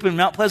 there's a group in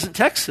Mount Pleasant,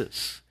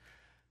 Texas.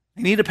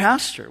 They need a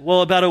pastor.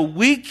 Well, about a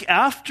week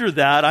after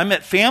that, I'm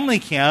at family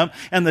camp,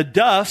 and the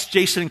Duffs,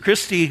 Jason and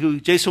Christy,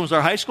 Jason was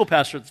our high school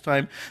pastor at the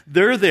time,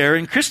 they're there,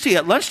 and Christy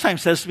at lunchtime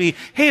says to me,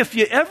 hey, if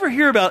you ever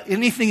hear about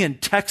anything in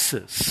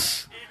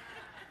Texas,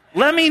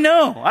 let me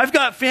know. I've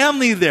got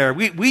family there.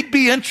 We'd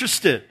be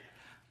interested.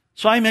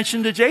 So I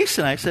mentioned to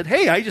Jason, I said,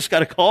 hey, I just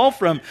got a call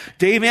from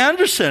Dave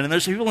Anderson, and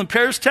there's people in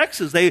Paris,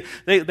 Texas.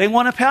 They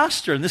want a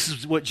pastor. And this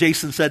is what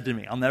Jason said to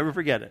me. I'll never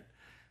forget it.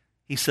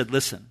 He said,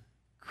 listen,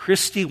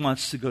 Christy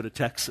wants to go to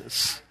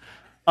Texas.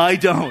 I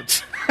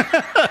don't.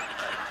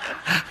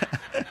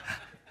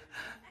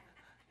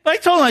 I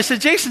told him, I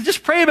said, Jason,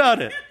 just pray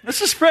about it. Let's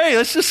just pray.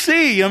 Let's just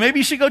see. Maybe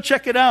you should go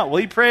check it out. Well,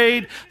 he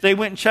prayed. They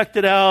went and checked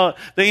it out.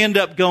 They end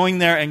up going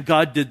there, and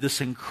God did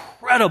this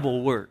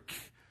incredible work.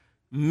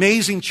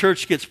 Amazing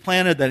church gets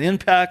planted that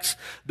impacts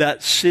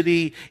that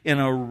city in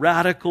a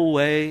radical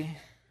way.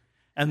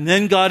 And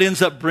then God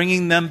ends up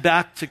bringing them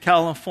back to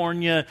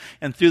California,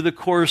 and through the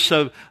course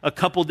of a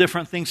couple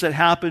different things that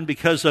happened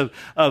because of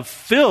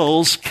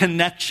Phil's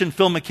connection,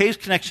 Phil McKay's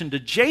connection to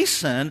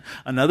Jason,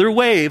 another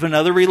wave,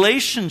 another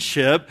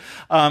relationship.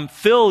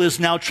 Phil is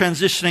now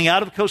transitioning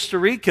out of Costa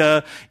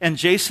Rica, and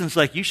Jason's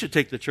like, you should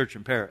take the church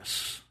in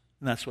Paris.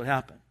 And that's what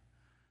happened.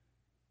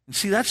 And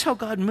see, that's how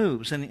God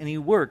moves and he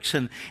works.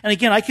 And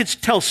again, I could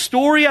tell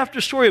story after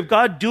story of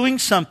God doing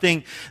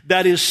something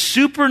that is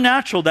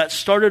supernatural that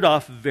started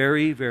off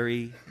very,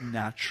 very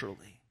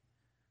naturally.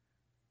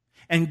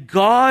 And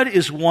God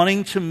is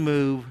wanting to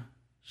move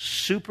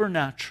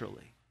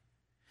supernaturally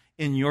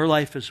in your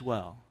life as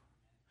well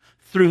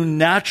through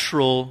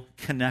natural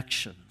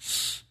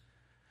connections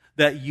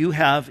that you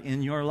have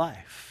in your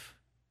life.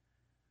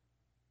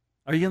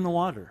 Are you in the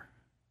water?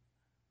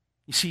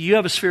 You see, you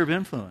have a sphere of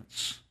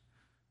influence.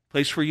 The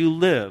place where you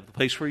live, the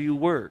place where you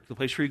work, the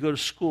place where you go to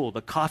school,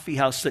 the coffee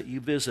house that you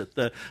visit,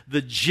 the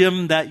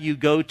gym that you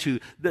go to,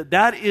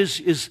 that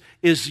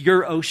is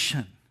your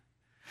ocean.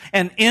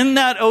 And in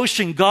that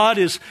ocean, God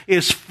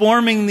is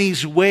forming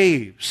these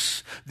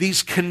waves,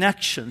 these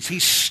connections.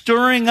 He's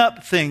stirring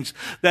up things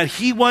that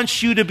He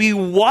wants you to be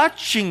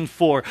watching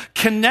for.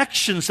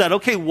 Connections that,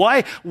 okay,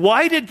 why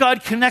did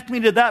God connect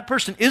me to that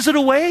person? Is it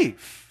a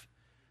wave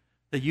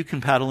that you can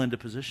paddle into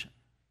position?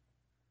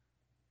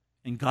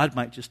 And God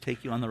might just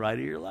take you on the ride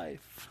of your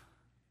life.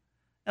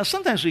 Now,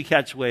 sometimes we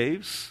catch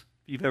waves,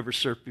 if you've ever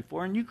surfed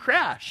before, and you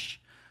crash.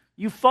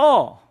 You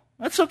fall.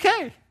 That's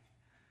okay.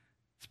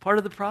 It's part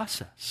of the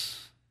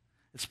process.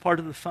 It's part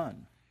of the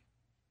fun.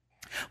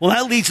 Well,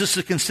 that leads us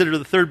to consider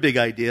the third big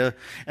idea,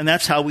 and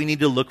that's how we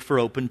need to look for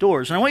open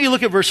doors. And I want you to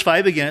look at verse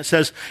 5 again. It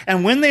says,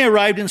 and when they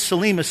arrived in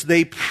Salamis,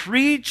 they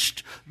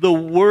preached the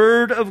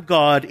word of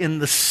God in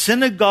the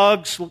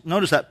synagogues,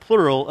 notice that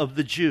plural, of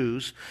the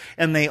Jews,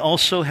 and they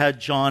also had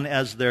John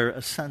as their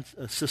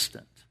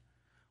assistant.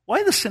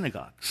 Why the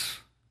synagogues?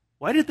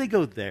 Why did they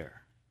go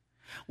there?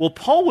 Well,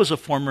 Paul was a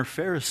former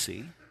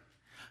Pharisee.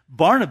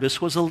 Barnabas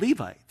was a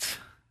Levite.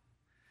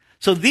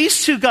 So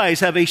these two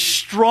guys have a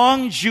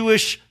strong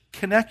Jewish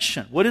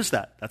connection. What is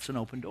that? That's an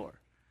open door.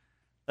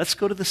 Let's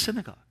go to the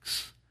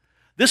synagogues.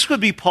 This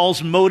would be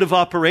Paul's mode of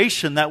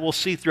operation that we'll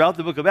see throughout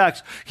the book of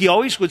Acts. He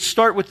always would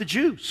start with the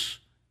Jews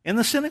in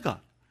the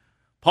synagogue.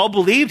 Paul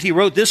believed, he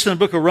wrote this in the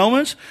book of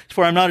Romans,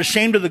 for I'm not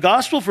ashamed of the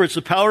gospel, for it's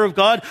the power of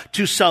God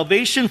to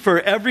salvation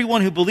for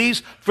everyone who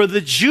believes, for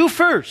the Jew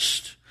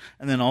first,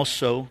 and then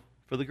also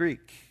for the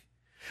Greek.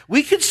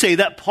 We could say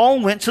that Paul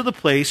went to the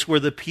place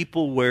where the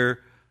people were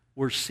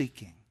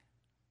seeking.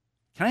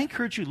 Can I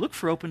encourage you, look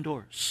for open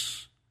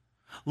doors.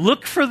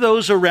 Look for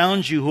those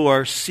around you who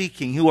are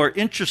seeking, who are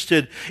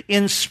interested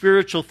in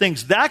spiritual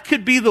things. That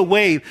could be the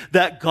wave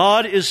that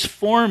God is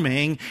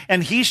forming,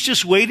 and He's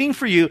just waiting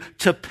for you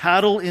to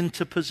paddle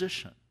into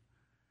position.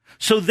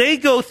 So they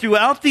go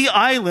throughout the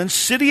island,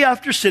 city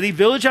after city,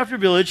 village after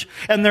village,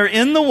 and they're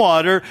in the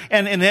water,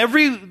 and in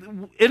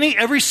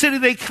every city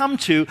they come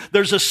to,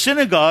 there's a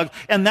synagogue,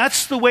 and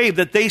that's the wave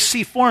that they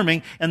see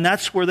forming, and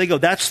that's where they go.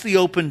 That's the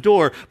open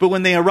door. But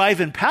when they arrive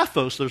in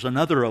Paphos, there's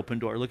another open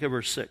door. Look at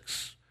verse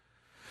 6.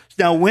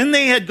 Now, when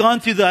they had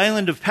gone through the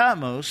island of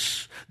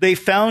Patmos, they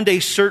found a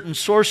certain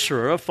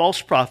sorcerer, a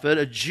false prophet,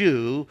 a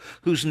Jew,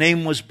 whose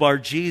name was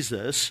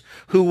Bar-Jesus,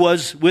 who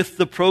was with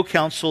the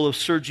proconsul of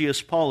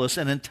Sergius Paulus,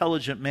 an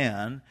intelligent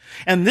man.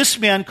 And this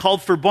man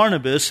called for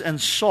Barnabas and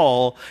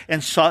Saul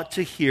and sought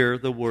to hear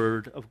the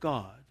word of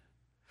God.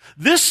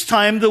 This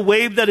time, the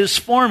wave that is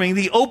forming,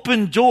 the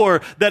open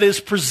door that is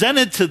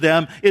presented to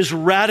them, is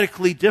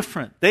radically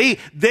different. They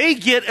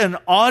get an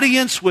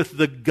audience with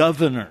the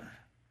governor.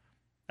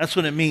 That's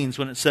what it means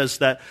when it says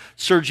that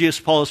Sergius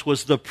Paulus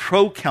was the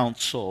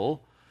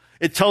proconsul.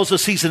 It tells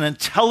us he's an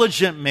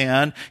intelligent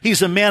man.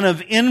 He's a man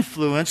of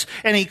influence.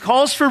 And he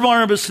calls for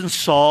Barnabas and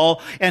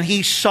Saul, and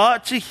he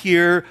sought to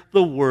hear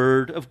the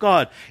word of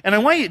God. And I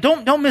want you,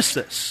 don't miss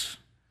this.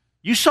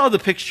 You saw the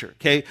picture,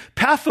 okay?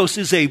 Paphos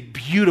is a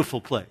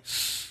beautiful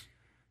place.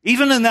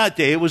 Even in that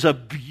day, it was a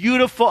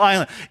beautiful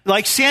island.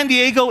 Like San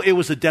Diego, it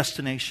was a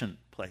destination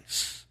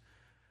place.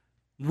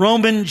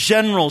 Roman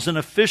generals and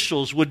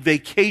officials would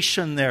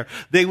vacation there.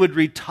 They would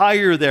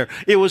retire there.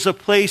 It was a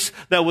place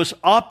that was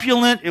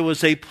opulent. It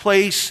was a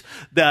place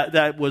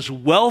that was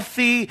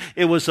wealthy.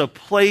 It was a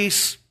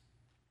place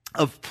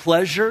of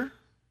pleasure.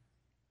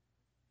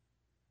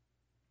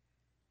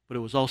 But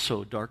it was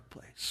also a dark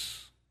place.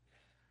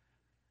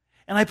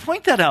 And I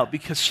point that out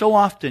because so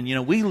often,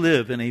 we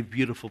live in a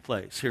beautiful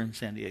place here in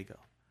San Diego.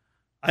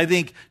 I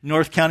think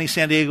North County,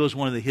 San Diego is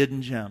one of the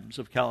hidden gems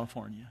of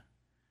California.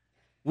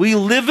 We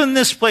live in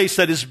this place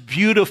that is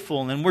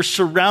beautiful, and we're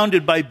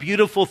surrounded by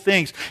beautiful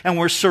things, and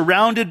we're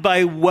surrounded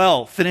by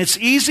wealth. And it's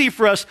easy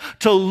for us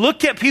to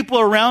look at people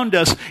around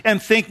us and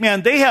think,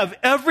 man, they have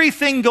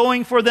everything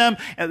going for them,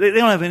 and they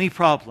don't have any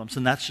problems.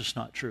 And that's just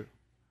not true.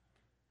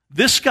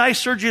 This guy,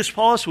 Sergius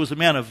Paulus, was a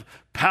man of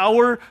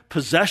power,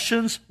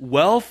 possessions,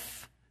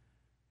 wealth,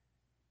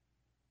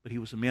 but he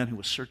was a man who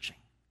was searching.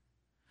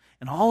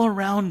 And all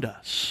around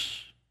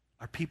us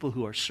are people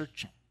who are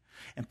searching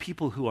and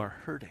people who are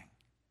hurting.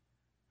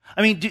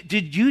 I mean, do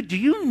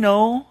you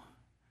know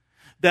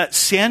that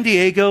San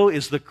Diego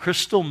is the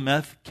crystal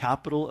meth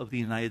capital of the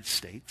United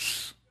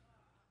States?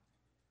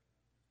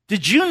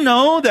 Did you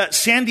know that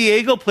San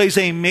Diego plays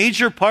a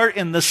major part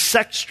in the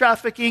sex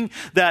trafficking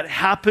that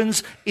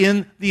happens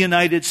in the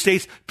United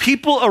States?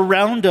 People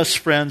around us,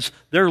 friends,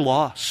 they're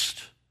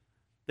lost.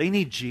 They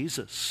need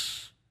Jesus.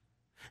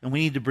 And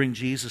we need to bring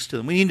Jesus to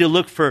them. We need to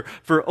look for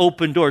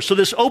open doors. So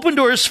this open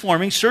door is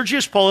forming.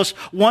 Sergius Paulus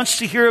wants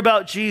to hear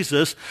about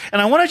Jesus.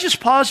 And I want to just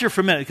pause here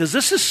for a minute because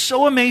this is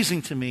so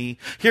amazing to me.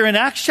 Here in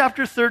Acts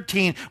chapter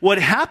 13, what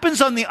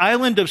happens on the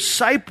island of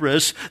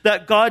Cyprus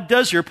that God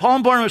does here. Paul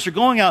and Barnabas are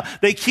going out.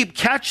 They keep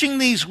catching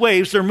these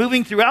waves. They're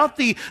moving throughout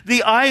the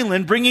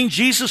island, bringing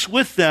Jesus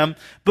with them.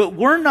 But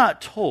we're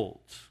not told.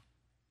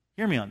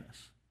 Hear me on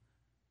this.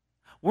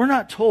 We're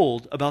not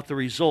told about the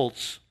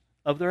results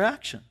of their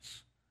actions.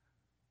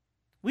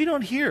 We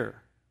don't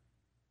hear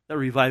that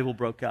revival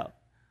broke out.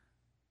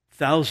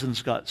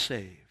 Thousands got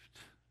saved.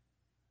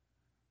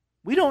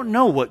 We don't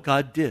know what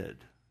God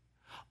did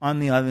on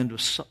the island of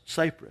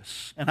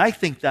Cyprus. And I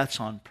think that's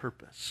on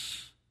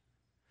purpose.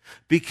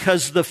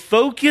 Because the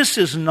focus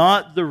is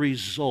not the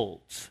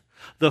result.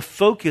 The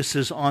focus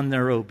is on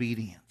their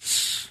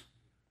obedience.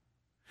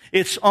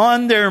 It's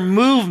on their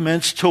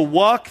movements to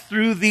walk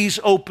through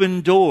these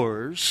open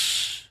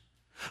doors.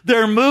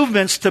 Their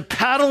movements to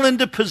paddle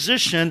into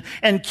position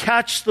and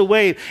catch the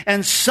wave.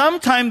 And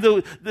sometimes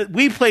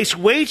we place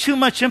way too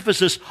much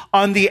emphasis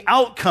on the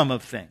outcome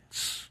of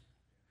things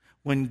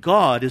when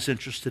God is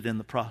interested in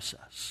the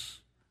process.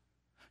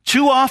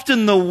 Too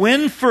often the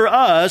win for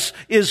us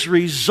is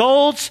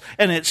results,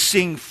 and it's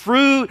seeing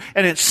fruit,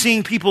 and it's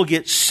seeing people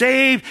get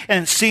saved,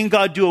 and it's seeing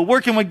God do a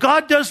work. And when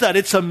God does that,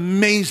 it's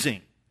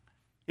amazing.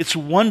 It's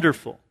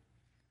wonderful.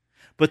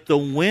 But the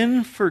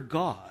win for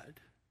God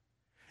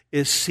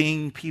is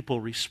seeing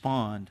people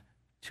respond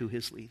to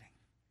his leading.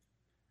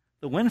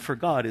 The win for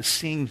God is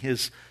seeing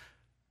his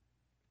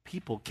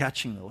people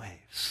catching the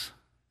waves.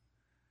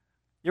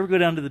 You ever go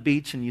down to the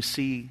beach and you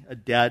see a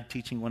dad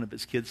teaching one of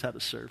his kids how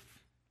to surf?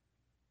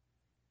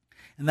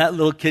 And that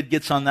little kid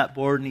gets on that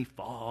board and he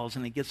falls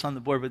and he gets on the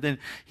board, but then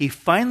he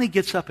finally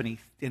gets up and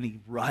he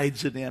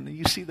rides it in. And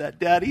you see that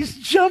dad, he's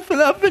jumping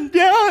up and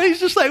down. He's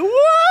just like, whoa!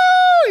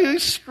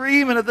 He's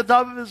screaming at the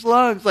top of his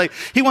lungs. Like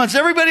he wants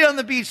everybody on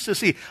the beach to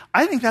see.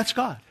 I think that's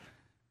God.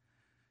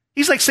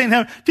 He's like saying to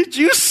him, did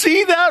you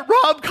see that?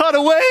 Rob caught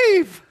a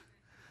wave.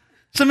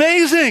 It's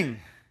amazing.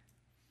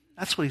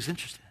 That's what he's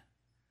interested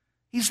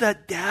in. He's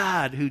that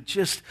dad who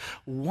just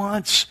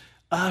wants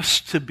us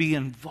to be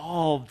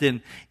involved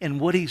in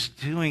what he's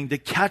doing, to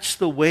catch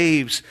the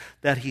waves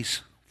that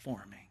he's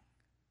forming.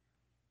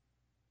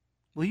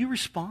 Will you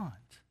respond?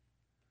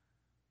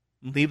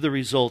 And leave the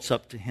results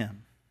up to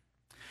him.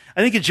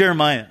 I think of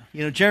Jeremiah.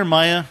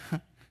 Jeremiah,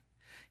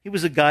 he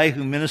was a guy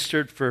who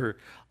ministered for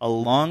a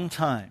long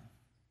time.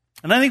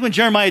 And I think when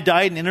Jeremiah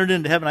died and entered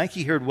into heaven, I think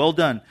he heard, well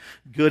done,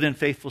 good and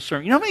faithful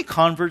servant. You know how many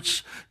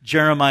converts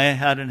Jeremiah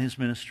had in his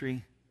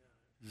ministry?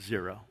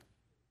 0.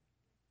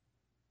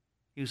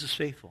 He was just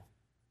faithful.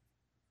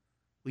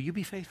 Will you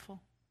be faithful?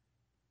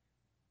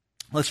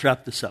 Let's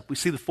wrap this up. We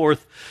see the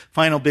fourth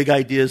final big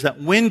idea is that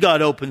when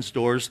God opens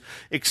doors,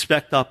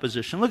 expect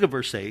opposition. Look at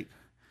verse 8.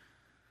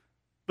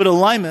 But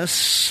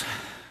Elymas,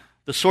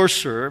 the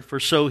sorcerer, for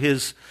so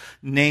his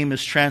name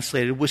is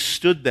translated,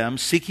 withstood them,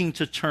 seeking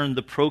to turn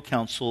the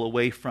proconsul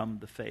away from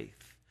the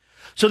faith.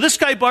 So this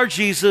guy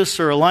Bar-Jesus,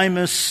 or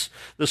Elymas,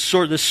 the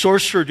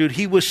sorcerer dude,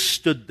 he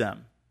withstood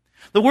them.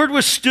 The word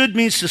withstood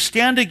means to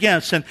stand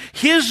against, and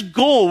his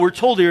goal, we're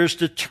told here, is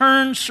to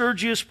turn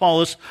Sergius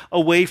Paulus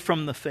away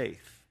from the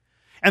faith.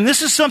 And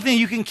this is something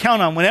you can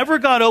count on. Whenever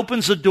God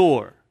opens a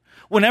door,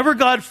 whenever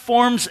God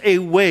forms a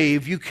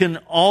wave, you can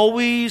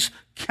always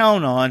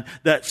count on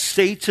that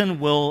Satan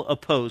will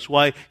oppose.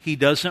 Why? He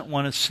doesn't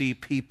want to see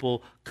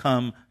people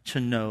come to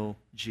know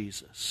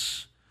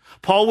Jesus.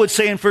 Paul would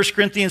say in 1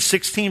 Corinthians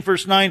 16,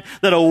 verse 9,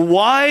 that a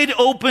wide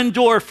open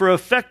door for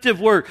effective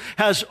work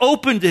has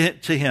opened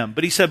to him.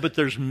 But he said, but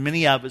there's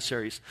many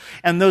adversaries.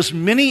 And those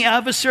many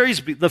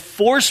adversaries, the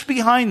force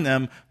behind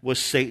them was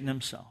Satan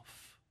himself.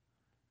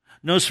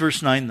 Notice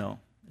verse 9, though.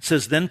 It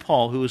says, then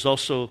Saul, who is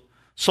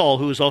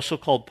also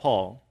called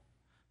Paul,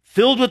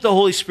 filled with the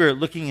Holy Spirit,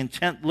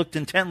 looked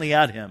intently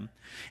at him,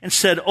 and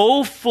said,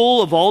 O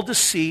full of all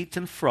deceit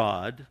and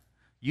fraud,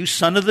 you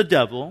son of the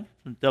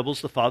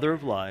devil's the father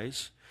of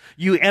lies,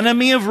 you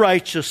enemy of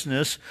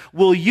righteousness,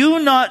 will you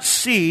not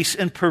cease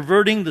in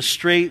perverting the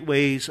straight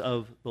ways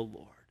of the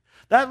Lord?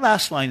 That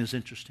last line is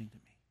interesting to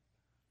me.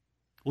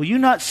 Will you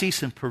not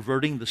cease in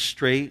perverting the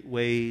straight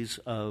ways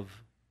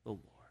of the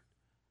Lord?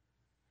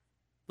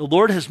 The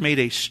Lord has made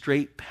a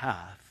straight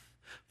path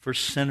for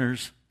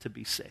sinners to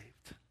be saved.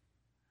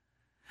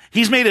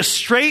 He's made a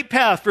straight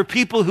path for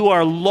people who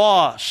are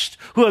lost,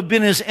 who have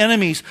been his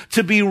enemies,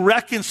 to be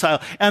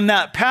reconciled. And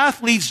that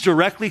path leads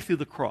directly through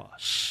the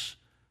cross,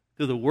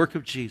 through the work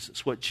of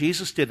Jesus. What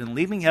Jesus did in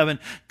leaving heaven,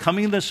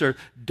 coming to this earth,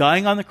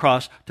 dying on the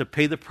cross to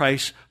pay the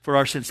price for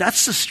our sins.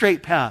 That's the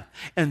straight path.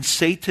 And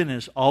Satan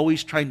is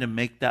always trying to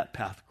make that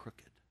path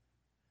crooked.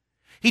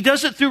 He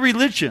does it through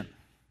religion,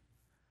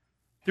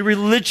 through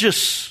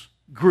religious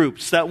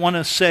groups that want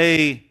to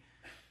say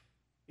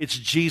it's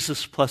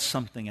Jesus plus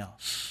something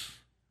else.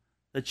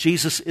 That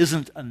Jesus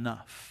isn't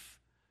enough.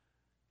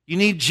 You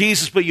need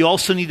Jesus, but you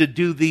also need to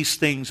do these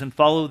things and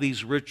follow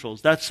these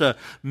rituals. That's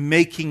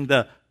making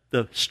the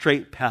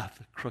straight path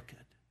crooked.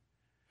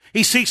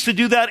 He seeks to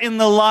do that in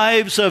the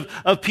lives of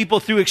people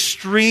through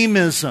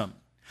extremism.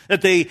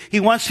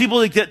 He wants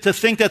people to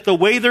think that the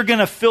way they're going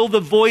to fill the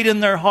void in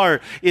their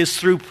heart is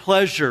through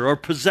pleasure or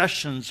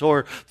possessions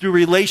or through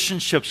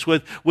relationships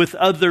with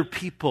other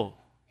people.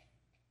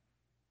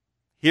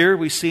 Here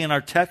we see in our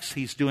text,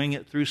 he's doing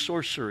it through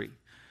sorcery.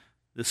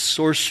 The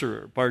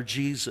sorcerer,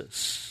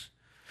 Bar-Jesus.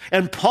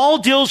 And Paul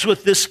deals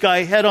with this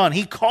guy head on.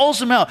 He calls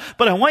him out.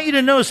 But I want you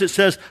to notice it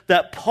says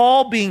that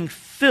Paul being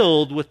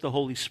filled with the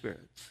Holy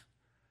Spirit.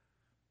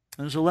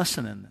 And there's a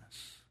lesson in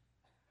this.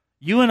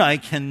 You and I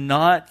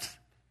cannot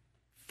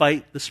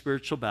fight the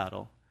spiritual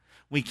battle.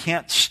 We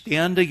can't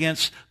stand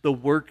against the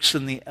works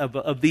of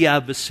the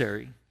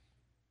adversary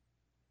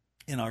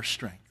in our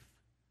strength.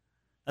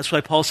 That's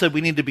why Paul said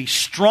we need to be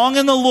strong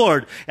in the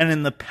Lord and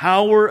in the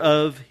power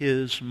of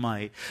his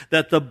might.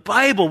 That the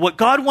Bible, what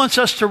God wants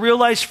us to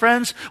realize,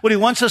 friends, what he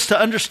wants us to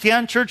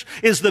understand, church,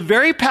 is the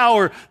very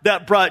power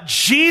that brought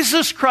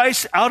Jesus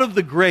Christ out of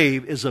the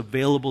grave is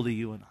available to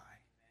you and I.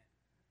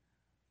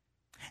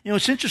 You know,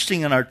 it's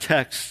interesting in our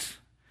text,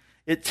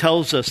 it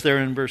tells us there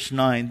in verse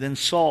 9, then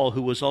Saul,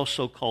 who was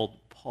also called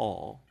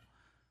Paul.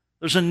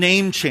 There's a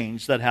name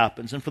change that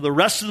happens. And for the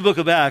rest of the book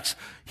of Acts,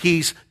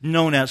 he's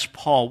known as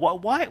Paul.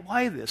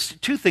 Why this?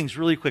 Two things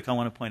really quick I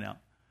want to point out.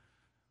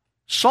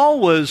 Saul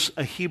was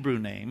a Hebrew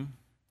name.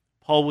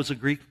 Paul was a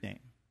Greek name.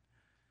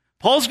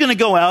 Paul's going to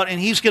go out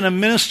and he's going to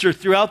minister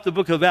throughout the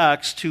book of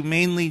Acts to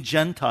mainly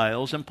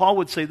Gentiles. And Paul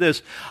would say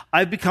this,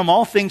 I've become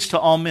all things to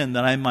all men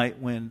that I might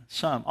win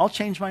some. I'll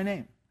change my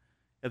name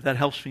if that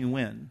helps me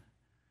win.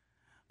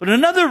 But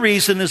another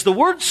reason is the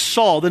word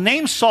Saul. The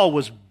name Saul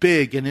was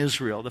big in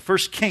Israel. The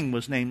first king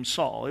was named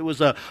Saul. It was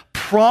a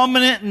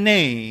prominent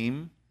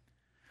name.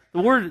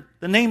 The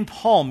name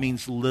Paul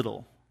means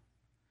little.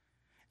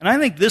 And I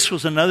think this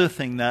was another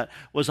thing that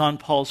was on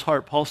Paul's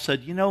heart. Paul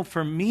said,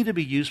 for me to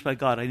be used by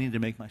God, I need to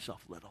make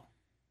myself little.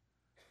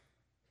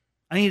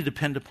 I need to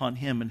depend upon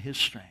him and his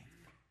strength.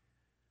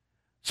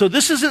 So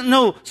this isn't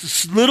no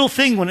little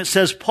thing when it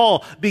says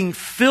Paul being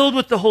filled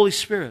with the Holy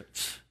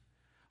Spirit.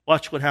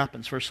 Watch what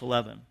happens, verse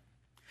 11.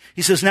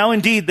 He says, now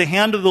indeed the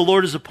hand of the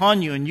Lord is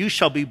upon you, and you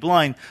shall be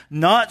blind,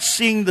 not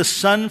seeing the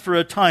sun for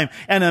a time.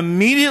 And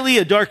immediately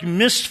a dark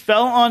mist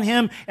fell on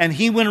him, and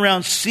he went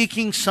around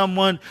seeking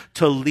someone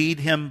to lead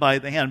him by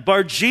the hand.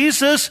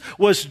 Bar-Jesus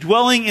was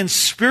dwelling in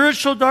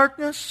spiritual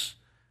darkness,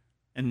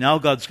 and now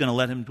God's going to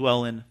let him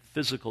dwell in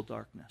physical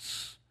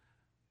darkness,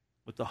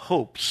 with the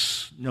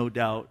hopes, no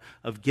doubt,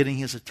 of getting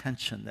his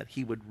attention, that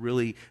he would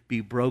really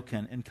be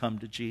broken and come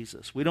to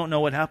Jesus. We don't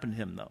know what happened to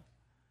him, though.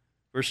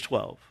 Verse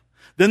 12.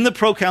 Then the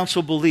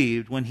proconsul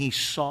believed when he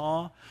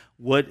saw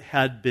what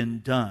had been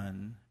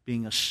done,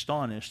 being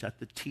astonished at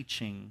the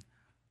teaching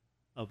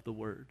of the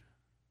word.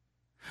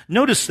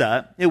 Notice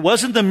that it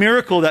wasn't the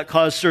miracle that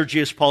caused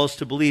Sergius Paulus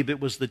to believe,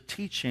 it was the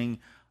teaching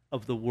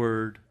of the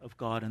word of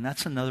God. And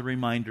that's another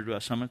reminder to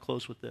us. I'm going to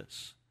close with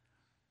this.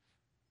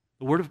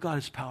 The word of God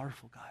is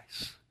powerful,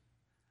 guys.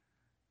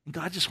 And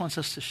God just wants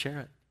us to share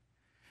it.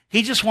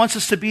 He just wants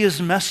us to be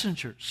his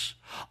messengers.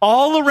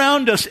 All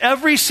around us,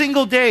 every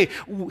single day,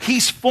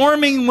 he's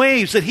forming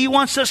waves that he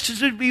wants us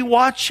to be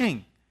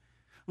watching,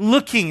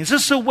 looking. Is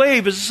this a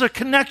wave? Is this a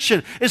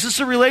connection? Is this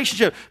a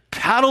relationship?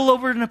 Paddle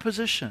over in a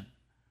position.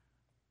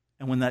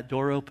 And when that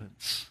door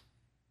opens,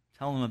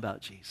 tell him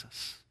about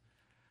Jesus.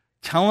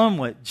 Tell him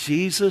what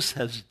Jesus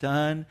has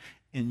done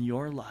in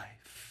your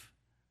life.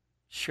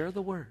 Share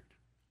the word.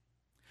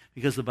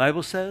 Because the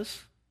Bible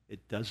says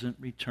it doesn't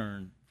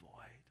return void.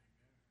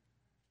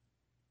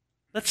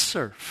 Let's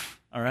surf,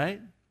 all right?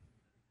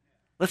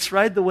 Let's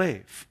ride the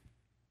wave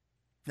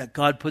that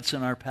God puts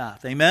in our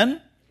path.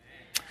 Amen?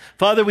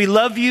 Father, we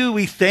love you.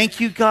 We thank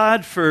you,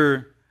 God,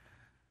 for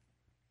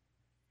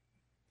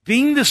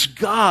being this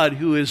God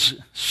who is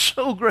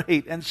so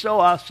great and so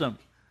awesome.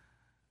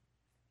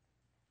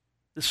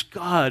 This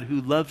God who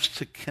loves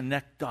to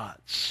connect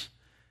dots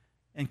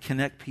and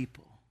connect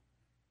people,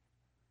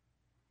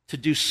 to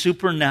do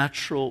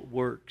supernatural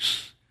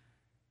works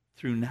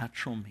through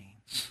natural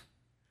means,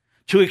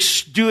 to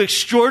do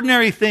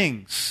extraordinary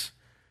things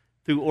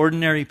through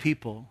ordinary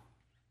people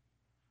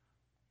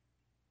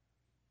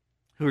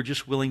who are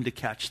just willing to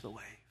catch the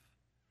wave.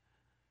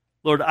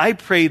 Lord, I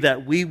pray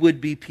that we would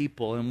be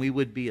people and we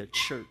would be a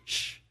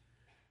church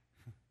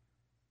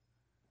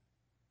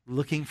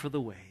looking for the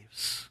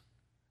waves,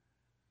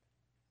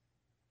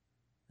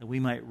 that we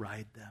might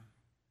ride them,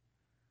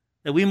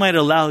 that we might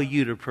allow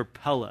you to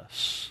propel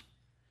us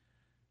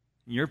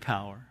in your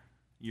power,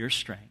 your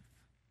strength,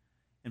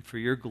 and for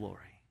your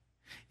glory.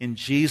 In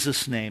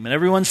Jesus' name. And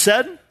everyone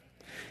said,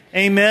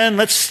 amen.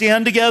 Let's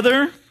stand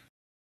together.